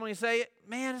talking to Abel and you say,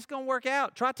 man, it's going to work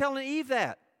out. Try telling Eve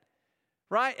that,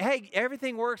 right? Hey,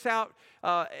 everything works out.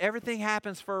 Everything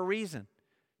happens for a reason.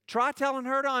 Try telling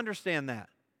her to understand that,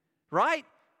 right?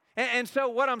 And so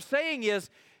what I'm saying is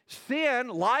Sin,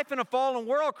 life in a fallen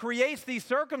world, creates these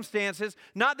circumstances,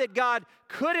 not that God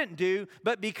couldn't do,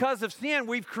 but because of sin,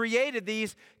 we've created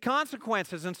these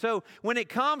consequences. And so when it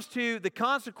comes to the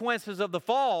consequences of the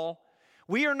fall,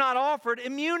 we are not offered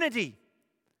immunity.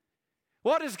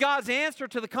 What is God's answer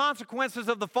to the consequences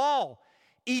of the fall?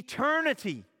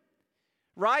 Eternity,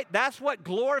 right? That's what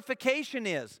glorification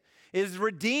is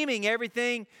redeeming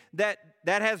everything that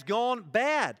has gone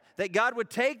bad. That God would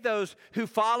take those who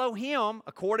follow Him,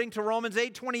 according to Romans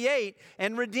 8:28,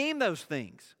 and redeem those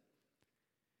things.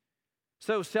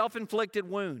 So, self-inflicted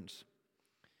wounds,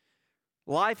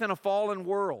 life in a fallen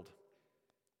world.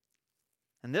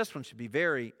 And this one should be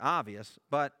very obvious,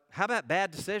 but how about bad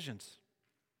decisions?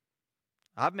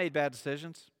 I've made bad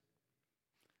decisions,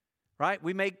 right?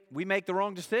 We make the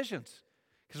wrong decisions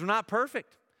because we're not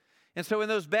perfect. And so in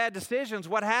those bad decisions,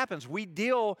 what happens? We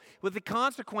deal with the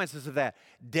consequences of that.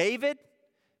 David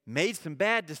made some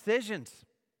bad decisions.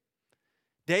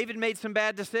 David made some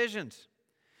bad decisions.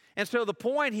 And so the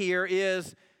point here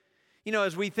is,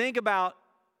 as we think about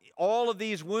all of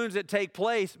these wounds that take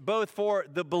place, both for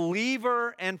the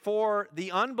believer and for the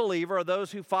unbeliever, or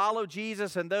those who follow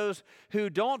Jesus and those who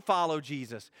don't follow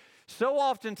Jesus. So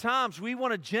oftentimes we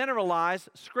want to generalize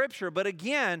Scripture, but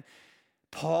again,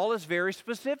 Paul is very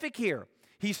specific here.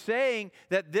 He's saying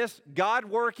that this God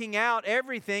working out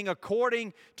everything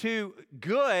according to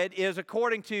good is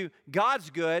according to God's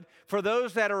good for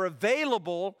those that are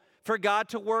available for God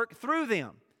to work through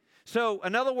them. So,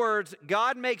 in other words,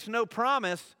 God makes no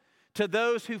promise to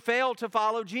those who fail to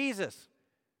follow Jesus.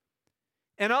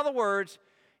 In other words,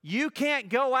 you can't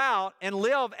go out and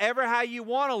live ever how you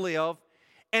want to live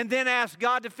and then ask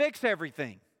God to fix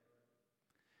everything.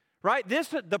 Right?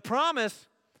 The promise,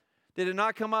 did it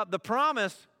not come up? The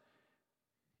promise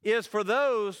is for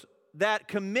those that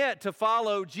commit to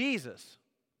follow Jesus.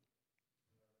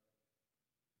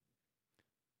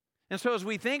 And so as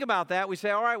we think about that, we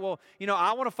say, all right, well,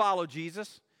 I want to follow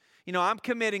Jesus. I'm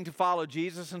committing to follow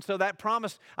Jesus. And so that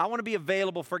promise, I want to be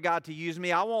available for God to use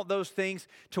me. I want those things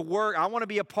to work. I want to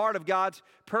be a part of God's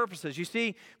purposes. You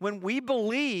see, when we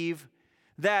believe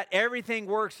that everything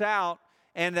works out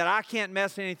and that I can't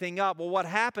mess anything up, well, what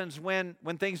happens when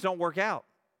things don't work out?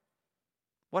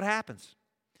 What happens?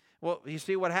 Well, you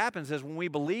see, what happens is when we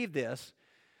believe this,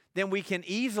 then we can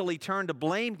easily turn to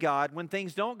blame God when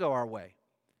things don't go our way.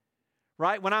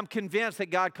 Right? When I'm convinced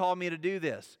that God called me to do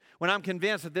this. When I'm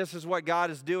convinced that this is what God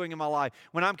is doing in my life.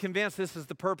 When I'm convinced this is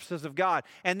the purposes of God.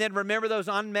 And then remember those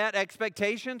unmet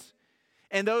expectations?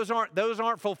 And those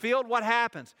aren't fulfilled, what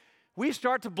happens? We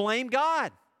start to blame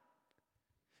God.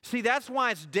 See, that's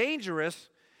why it's dangerous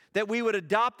that we would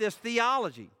adopt this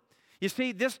theology. You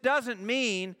see, this doesn't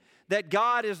mean that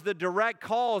God is the direct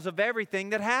cause of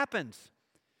everything that happens.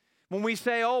 When we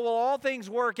say, oh, well, all things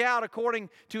work out according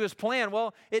to His plan,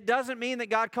 well, it doesn't mean that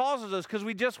God causes us, because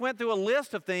we just went through a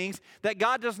list of things that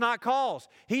God does not cause.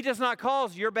 He does not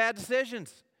cause your bad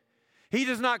decisions. He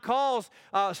does not cause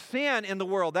sin in the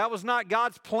world. That was not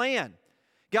God's plan.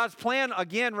 God's plan,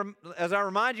 again, as I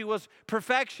remind you, was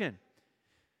perfection.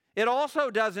 It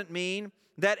also doesn't mean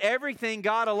that everything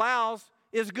God allows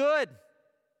is good.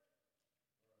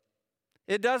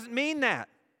 It doesn't mean that.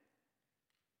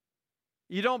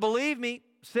 You don't believe me?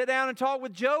 Sit down and talk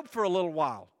with Job for a little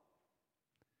while.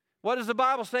 What does the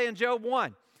Bible say in Job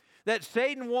 1? That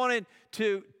Satan wanted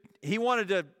to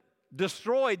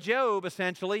destroy Job,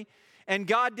 essentially, and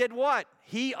God did what?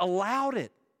 He allowed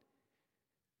it.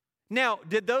 Now,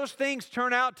 did those things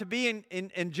turn out to be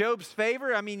in Job's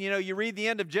favor? I mean, you read the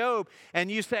end of Job and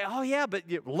you say, oh yeah, but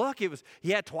look,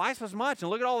 he had twice as much,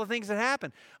 and look at all the things that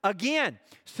happened. Again,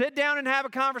 sit down and have a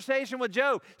conversation with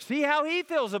Job. See how he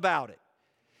feels about it.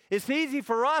 It's easy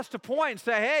for us to point and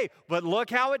say, hey, but look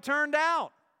how it turned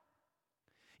out.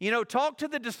 Talk to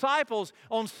the disciples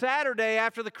on Saturday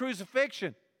after the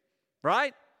crucifixion,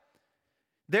 right?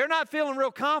 They're not feeling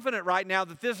real confident right now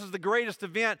that this is the greatest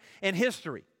event in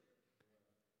history.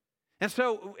 And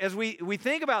so as we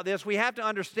think about this, we have to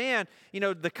understand,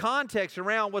 the context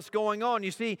around what's going on.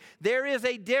 You see, there is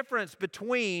a difference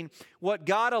between what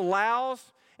God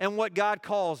allows and what God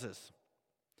causes.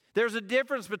 There's a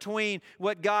difference between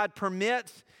what God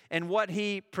permits and what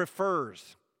He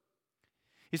prefers.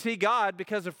 You see, God,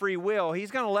 because of free will,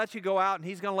 He's going to let you go out and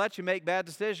He's going to let you make bad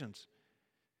decisions.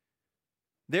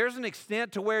 There's an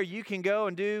extent to where you can go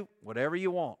and do whatever you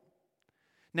want.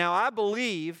 Now, I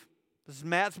believe, this is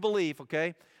Matt's belief,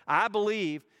 okay? I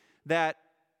believe that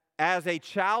as a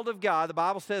child of God, the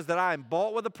Bible says that I am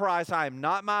bought with a price, I am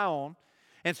not my own.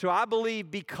 And so I believe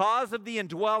because of the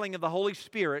indwelling of the Holy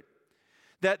Spirit,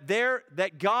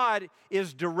 that God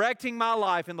is directing my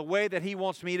life in the way that He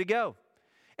wants me to go.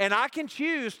 And I can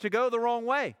choose to go the wrong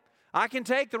way. I can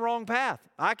take the wrong path.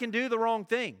 I can do the wrong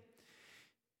thing.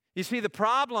 You see, the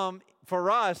problem for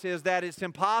us is that it's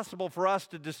impossible for us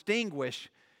to distinguish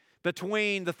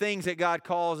between the things that God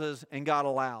causes and God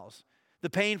allows,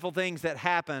 the painful things that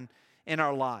happen in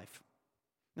our life.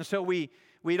 And so we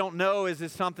don't know, is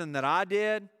this something that I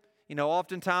did? You know,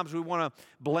 oftentimes we want to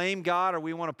blame God or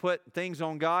we want to put things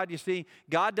on God. You see,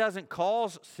 God doesn't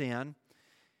cause sin.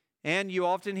 And you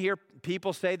often hear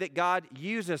people say that God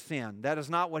uses sin. That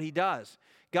is not what He does.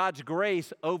 God's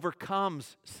grace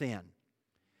overcomes sin.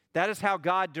 That is how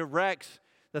God directs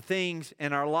the things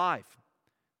in our life.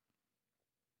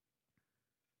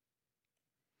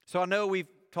 So I know we've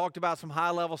talked about some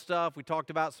high-level stuff. We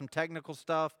talked about some technical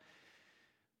stuff.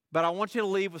 But I want you to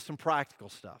leave with some practical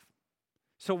stuff.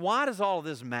 So why does all of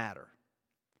this matter?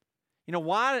 You know,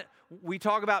 why we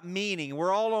talk about meaning.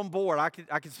 We're all on board. I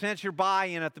could sense your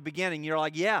buy-in at the beginning. You're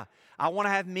like, yeah, I want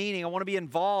to have meaning. I want to be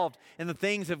involved in the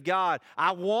things of God.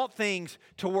 I want things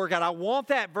to work out. I want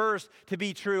that verse to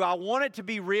be true. I want it to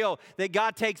be real, that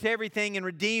God takes everything and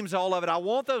redeems all of it. I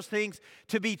want those things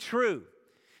to be true.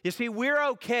 You see, we're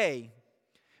okay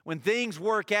when things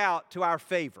work out to our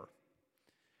favor.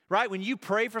 Right? When you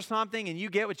pray for something and you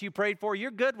get what you prayed for,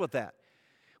 you're good with that.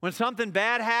 When something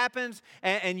bad happens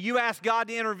and you ask God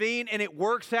to intervene and it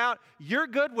works out, you're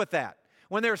good with that.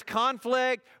 When there's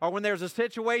conflict or when there's a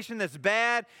situation that's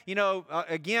bad, you know,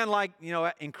 again, like, you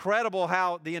know, incredible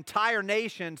how the entire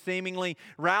nation seemingly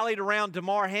rallied around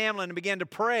Damar Hamlin and began to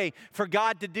pray for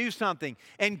God to do something.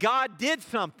 And God did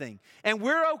something. And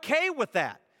we're okay with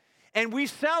that. And we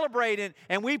celebrate it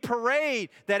and we parade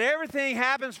that everything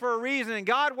happens for a reason and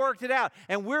God worked it out.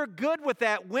 And we're good with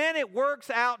that when it works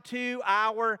out to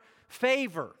our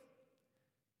favor.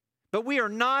 But we are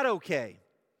not okay.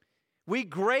 We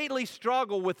greatly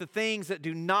struggle with the things that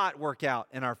do not work out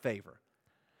in our favor.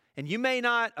 And you may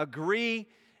not agree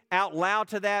out loud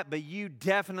to that, but you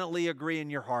definitely agree in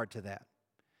your heart to that.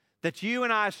 That you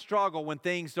and I struggle when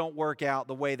things don't work out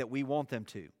the way that we want them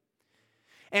to.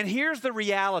 And here's the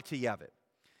reality of it.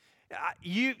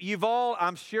 You've all,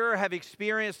 I'm sure, have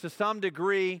experienced to some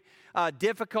degree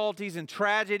difficulties and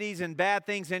tragedies and bad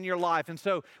things in your life. And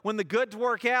so when the goods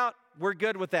work out, we're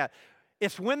good with that.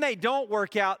 It's when they don't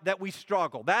work out that we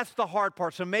struggle. That's the hard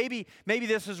part. So maybe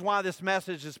this is why this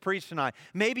message is preached tonight.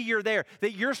 Maybe you're there,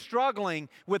 that you're struggling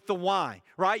with the why,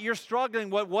 right? You're struggling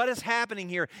with what is happening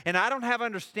here, and I don't have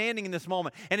understanding in this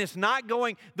moment, and it's not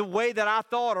going the way that I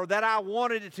thought or that I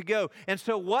wanted it to go. And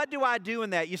so what do I do in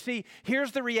that? You see,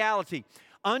 here's the reality.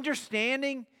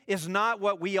 Understanding is not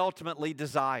what we ultimately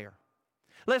desire.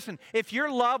 Listen, if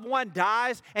your loved one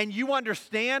dies and you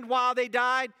understand why they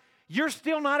died, you're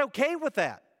still not okay with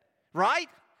that, right?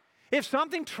 If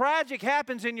something tragic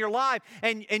happens in your life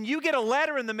and you get a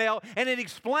letter in the mail and it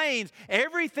explains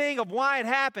everything of why it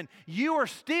happened, you are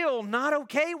still not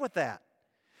okay with that.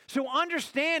 So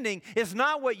understanding is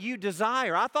not what you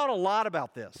desire. I thought a lot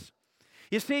about this.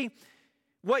 You see,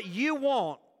 what you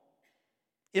want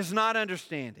is not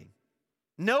understanding.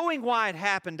 Knowing why it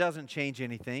happened doesn't change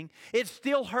anything. It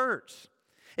still hurts.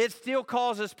 It still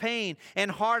causes pain and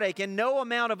heartache, and no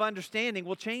amount of understanding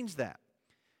will change that.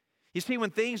 You see, when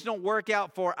things don't work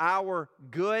out for our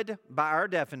good, by our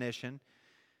definition,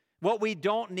 what we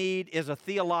don't need is a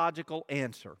theological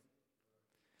answer.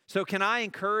 So can I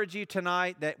encourage you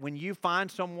tonight that when you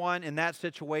find someone in that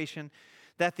situation,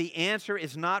 that the answer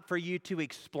is not for you to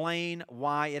explain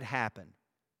why it happened.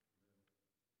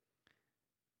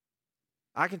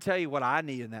 I can tell you what I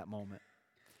need in that moment.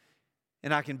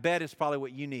 And I can bet it's probably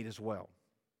what you need as well.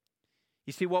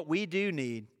 You see, what we do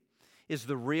need is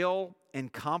the real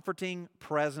and comforting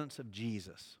presence of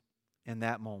Jesus in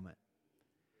that moment.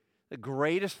 The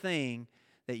greatest thing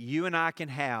that you and I can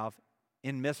have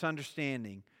in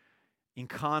misunderstanding, in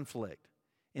conflict,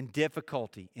 in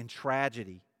difficulty, in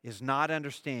tragedy, is not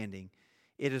understanding.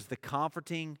 It is the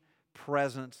comforting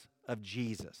presence of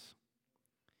Jesus.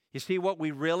 You see, what we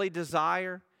really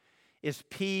desire is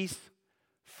peace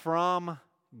from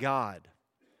God.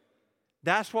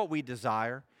 That's what we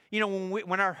desire. You know,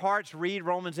 when our hearts read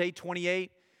Romans 8:28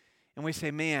 and we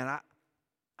say, man,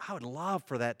 I would love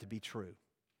for that to be true.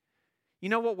 You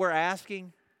know what we're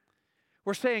asking?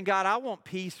 We're saying, God, I want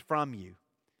peace from you.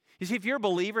 You see, if you're a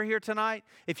believer here tonight,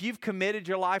 if you've committed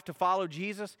your life to follow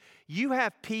Jesus, you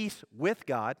have peace with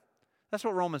God. That's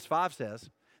what Romans 5 says.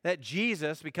 That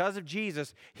Jesus, because of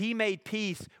Jesus, He made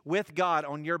peace with God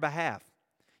on your behalf.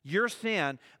 Your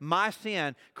sin, my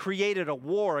sin, created a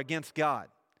war against God.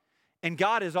 And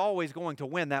God is always going to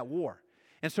win that war.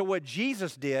 And so what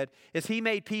Jesus did is He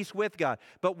made peace with God.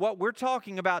 But what we're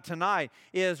talking about tonight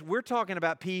is we're talking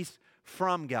about peace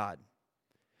from God.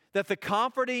 That the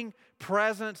comforting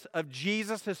presence of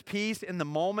Jesus' peace in the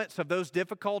moments of those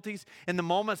difficulties, in the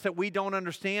moments that we don't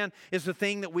understand, is the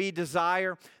thing that we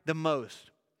desire the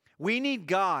most. We need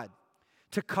God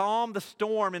to calm the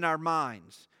storm in our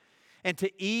minds and to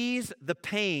ease the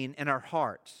pain in our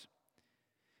hearts.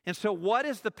 And so what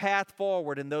is the path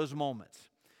forward in those moments?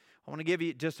 I want to give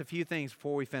you just a few things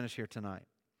before we finish here tonight.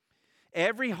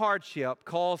 Every hardship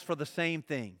calls for the same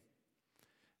thing: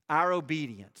 our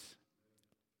obedience.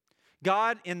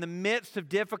 God, in the midst of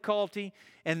difficulty,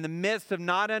 in the midst of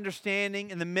not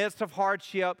understanding, in the midst of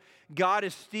hardship, God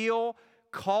is still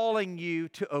calling you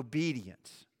to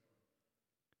obedience.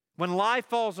 When life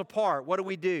falls apart, what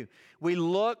do? We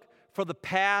look for the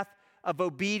path of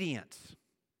obedience.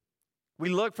 We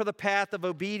look for the path of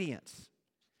obedience.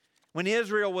 When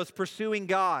Israel was pursuing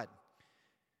God,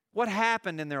 what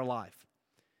happened in their life?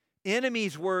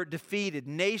 Enemies were defeated.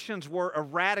 Nations were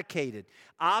eradicated.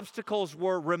 Obstacles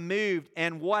were removed.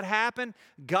 And what happened?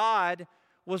 God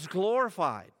was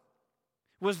glorified.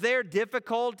 Was there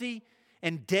difficulty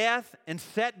and death and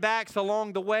setbacks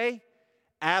along the way?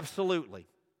 Absolutely.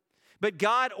 But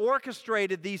God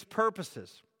orchestrated these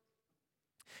purposes.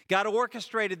 God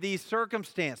orchestrated these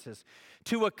circumstances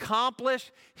to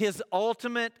accomplish His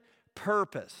ultimate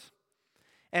purpose.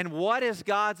 And what is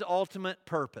God's ultimate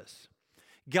purpose?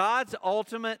 God's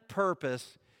ultimate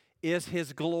purpose is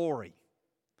His glory.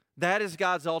 That is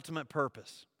God's ultimate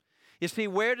purpose. You see,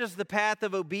 where does the path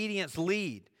of obedience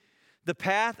lead? The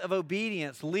path of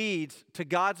obedience leads to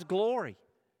God's glory.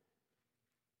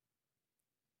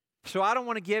 So I don't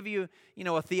want to give you,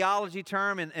 a theology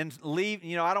term and leave,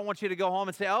 I don't want you to go home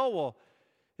and say, oh, well,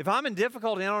 if I'm in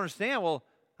difficulty and I don't understand, well,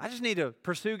 I just need to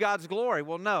pursue God's glory.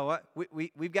 Well, no,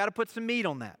 we've got to put some meat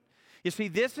on that. You see,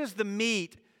 this is the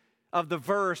meat of the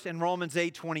verse in Romans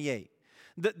 8:28.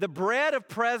 The bread of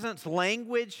presence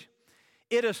language,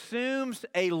 it assumes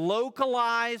a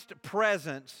localized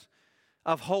presence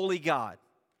of holy God.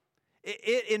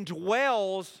 It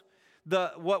indwells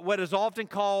what is often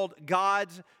called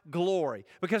God's glory.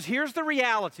 Because here's the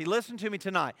reality. Listen to me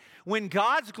tonight. When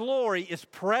God's glory is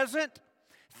present,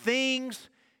 things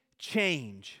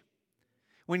change.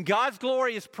 When God's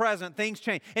glory is present, things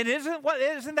change. And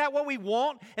isn't that what we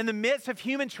want in the midst of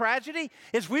human tragedy?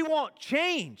 Is we want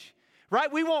change,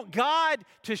 right? We want God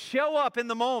to show up in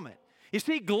the moment. You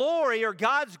see, glory, or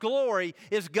God's glory,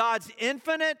 is God's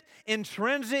infinite,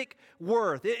 intrinsic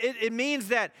worth. It means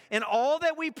that in all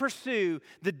that we pursue,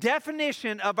 the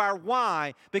definition of our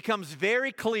why becomes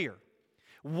very clear.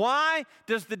 Why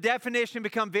does the definition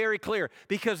become very clear?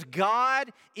 Because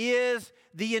God is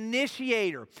the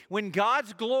initiator. When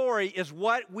God's glory is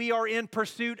what we are in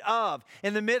pursuit of,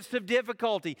 in the midst of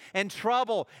difficulty and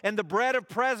trouble, and the bread of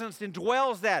presence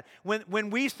indwells that. When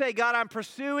we say, God, I'm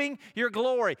pursuing your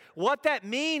glory, what that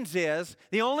means is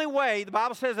the only way, the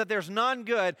Bible says that there's none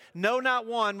good, no, not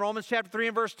one, Romans chapter 3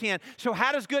 and verse 10. So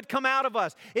how does good come out of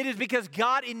us? It is because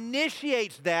God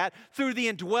initiates that through the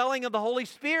indwelling of the Holy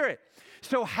Spirit.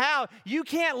 So you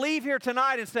can't leave here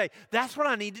tonight and say, that's what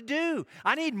I need to do.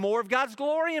 I need more of God's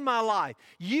glory in my life.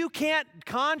 You can't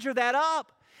conjure that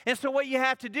up. And so what you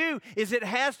have to do is it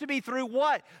has to be through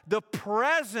what? The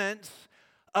presence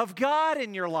of God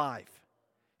in your life.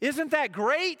 Isn't that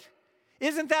great?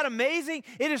 Isn't that amazing?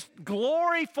 It is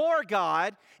glory for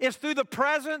God. It's through the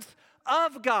presence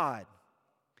of God.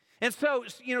 And so,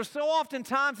 so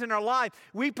oftentimes in our life,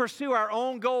 we pursue our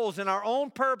own goals and our own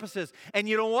purposes. And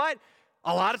you know what?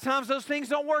 A lot of times those things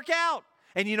don't work out.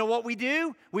 And you know what we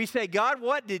do? We say, God,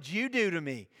 what did you do to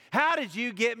me? How did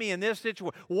you get me in this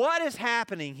situation? What is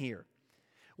happening here?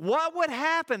 What would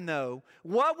happen, though?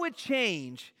 What would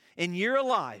change in your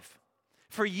life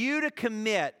for you to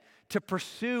commit to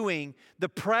pursuing the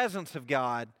presence of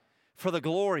God for the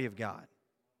glory of God?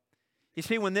 You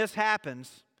see, when this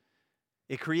happens,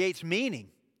 it creates meaning.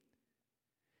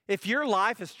 If your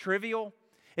life is trivial,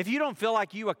 if you don't feel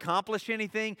like you accomplish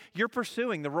anything, you're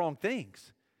pursuing the wrong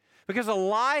things. Because a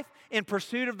life in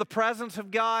pursuit of the presence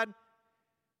of God,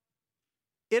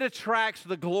 it attracts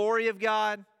the glory of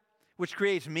God, which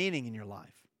creates meaning in your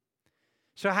life.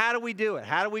 So how do we do it?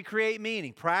 How do we create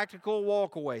meaning? Practical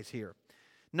walkaways here.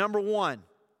 Number one,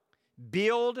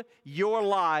 build your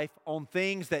life on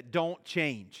things that don't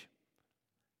change.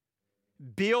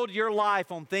 Build your life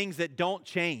on things that don't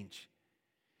change.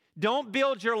 Don't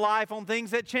build your life on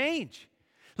things that change.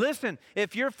 Listen,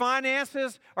 if your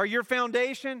finances are your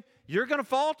foundation, you're going to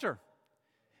falter.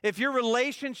 If your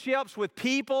relationships with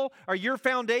people are your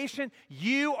foundation,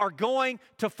 you are going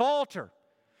to falter.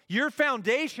 Your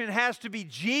foundation has to be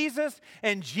Jesus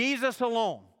and Jesus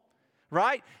alone.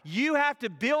 right? You have to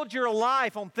build your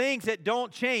life on things that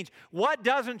don't change. What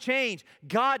doesn't change?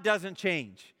 God doesn't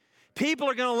change. People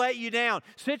are going to let you down.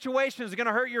 Situations are going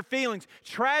to hurt your feelings.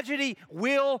 Tragedy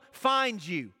will find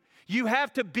you. You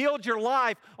have to build your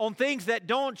life on things that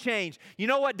don't change. You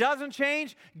know what doesn't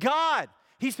change? God.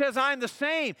 He says, I'm the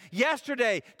same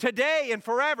yesterday, today, and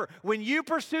forever. When you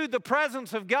pursue the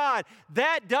presence of God,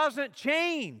 that doesn't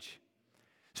change.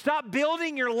 Stop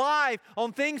building your life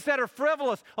on things that are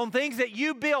frivolous, on things that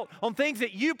you built, on things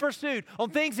that you pursued, on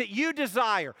things that you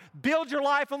desire. Build your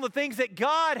life on the things that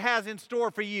God has in store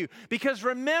for you. Because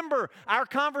remember our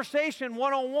conversation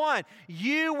one-on-one.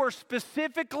 You were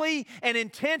specifically and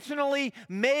intentionally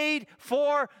made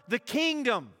for the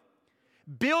kingdom.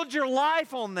 Build your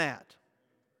life on that.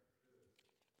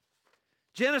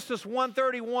 Genesis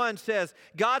 1:31 says,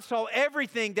 God saw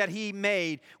everything that He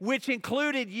made, which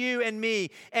included you and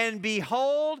me, and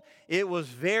behold, it was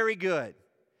very good.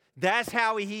 That's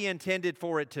how He intended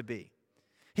for it to be.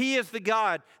 He is the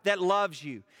God that loves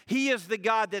you. He is the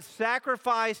God that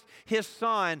sacrificed His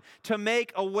Son to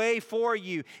make a way for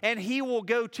you, and He will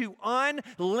go to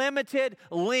unlimited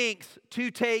lengths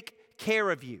to take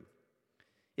care of you.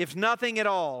 If nothing at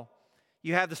all,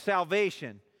 you have the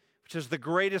salvation, which is the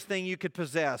greatest thing you could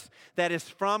possess, that is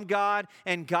from God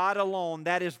and God alone.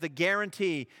 That is the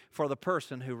guarantee for the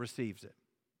person who receives it.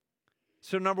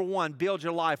 So number one, build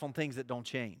your life on things that don't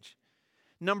change.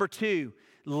 Number two,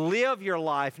 live your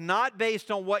life not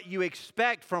based on what you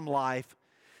expect from life,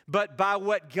 but by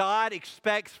what God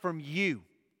expects from you.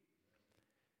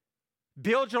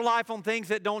 Build your life on things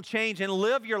that don't change and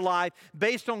live your life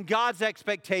based on God's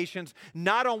expectations,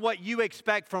 not on what you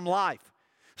expect from life.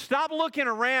 Stop looking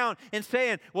around and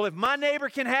saying, well, if my neighbor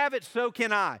can have it, so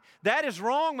can I. That is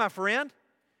wrong, my friend.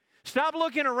 Stop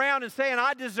looking around and saying,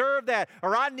 I deserve that,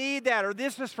 or I need that, or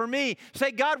this is for me.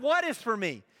 Say, God, what is for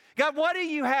me? God, what do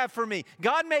you have for me?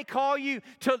 God may call you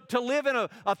to live in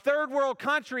a third world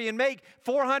country and make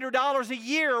 $400 a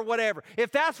year or whatever.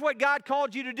 If that's what God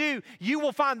called you to do, you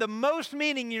will find the most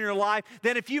meaning in your life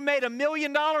than if you made $1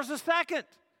 million a second.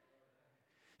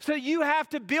 So you have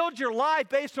to build your life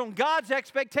based on God's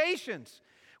expectations.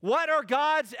 What are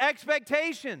God's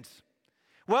expectations?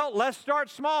 Well, let's start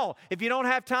small. If you don't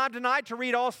have time tonight to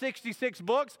read all 66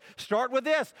 books, start with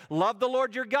this. Love the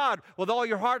Lord your God with all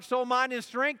your heart, soul, mind, and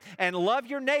strength, and love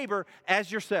your neighbor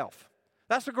as yourself.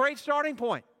 That's a great starting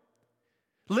point.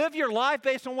 Live your life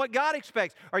based on what God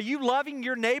expects. Are you loving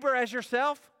your neighbor as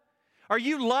yourself? Are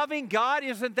you loving God?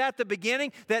 Isn't that the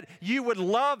beginning? That you would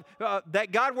love,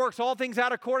 that God works all things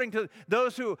out according to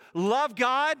those who love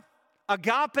God,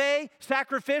 agape,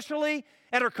 sacrificially,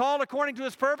 and are called according to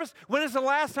His purpose? When is the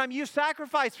last time you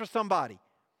sacrificed for somebody?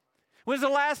 When is the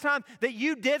last time that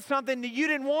you did something that you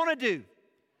didn't want to do?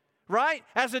 Right?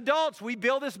 As adults, we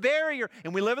build this barrier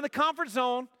and we live in the comfort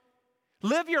zone.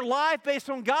 Live your life based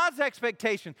on God's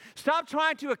expectation. Stop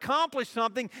trying to accomplish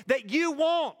something that you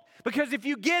want. Because if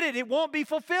you get it, it won't be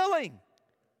fulfilling.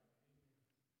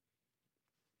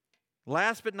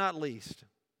 Last but not least,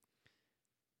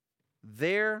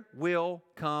 there will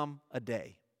come a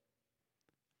day.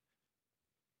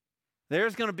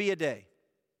 There's going to be a day.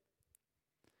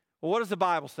 Well, what does the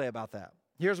Bible say about that?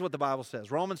 Here's what the Bible says.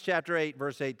 Romans chapter 8,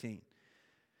 verse 18.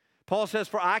 Paul says,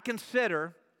 for I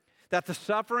consider that the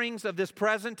sufferings of this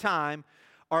present time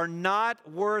are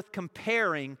not worth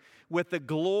comparing with the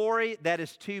glory that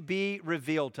is to be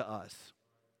revealed to us.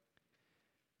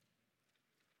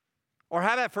 Or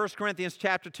how about 1 Corinthians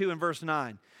chapter 2 and verse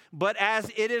 9? But as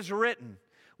it is written,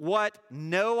 what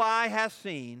no eye has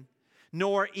seen,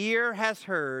 nor ear has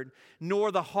heard, nor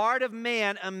the heart of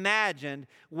man imagined,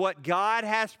 what God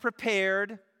has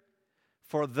prepared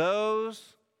for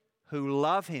those who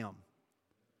love Him.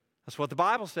 That's what the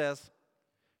Bible says,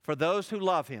 for those who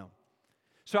love Him.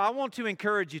 So I want to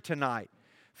encourage you tonight.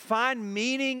 Find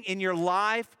meaning in your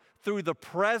life through the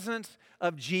presence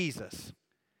of Jesus.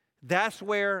 That's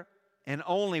where and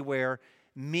only where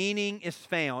meaning is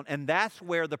found. And that's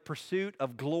where the pursuit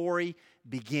of glory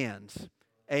begins.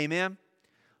 Amen?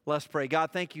 Let's pray.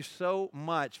 God, thank you so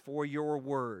much for your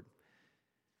word.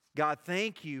 God,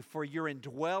 thank you for your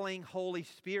indwelling Holy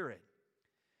Spirit,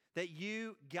 that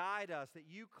you guide us, that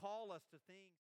you call us to things.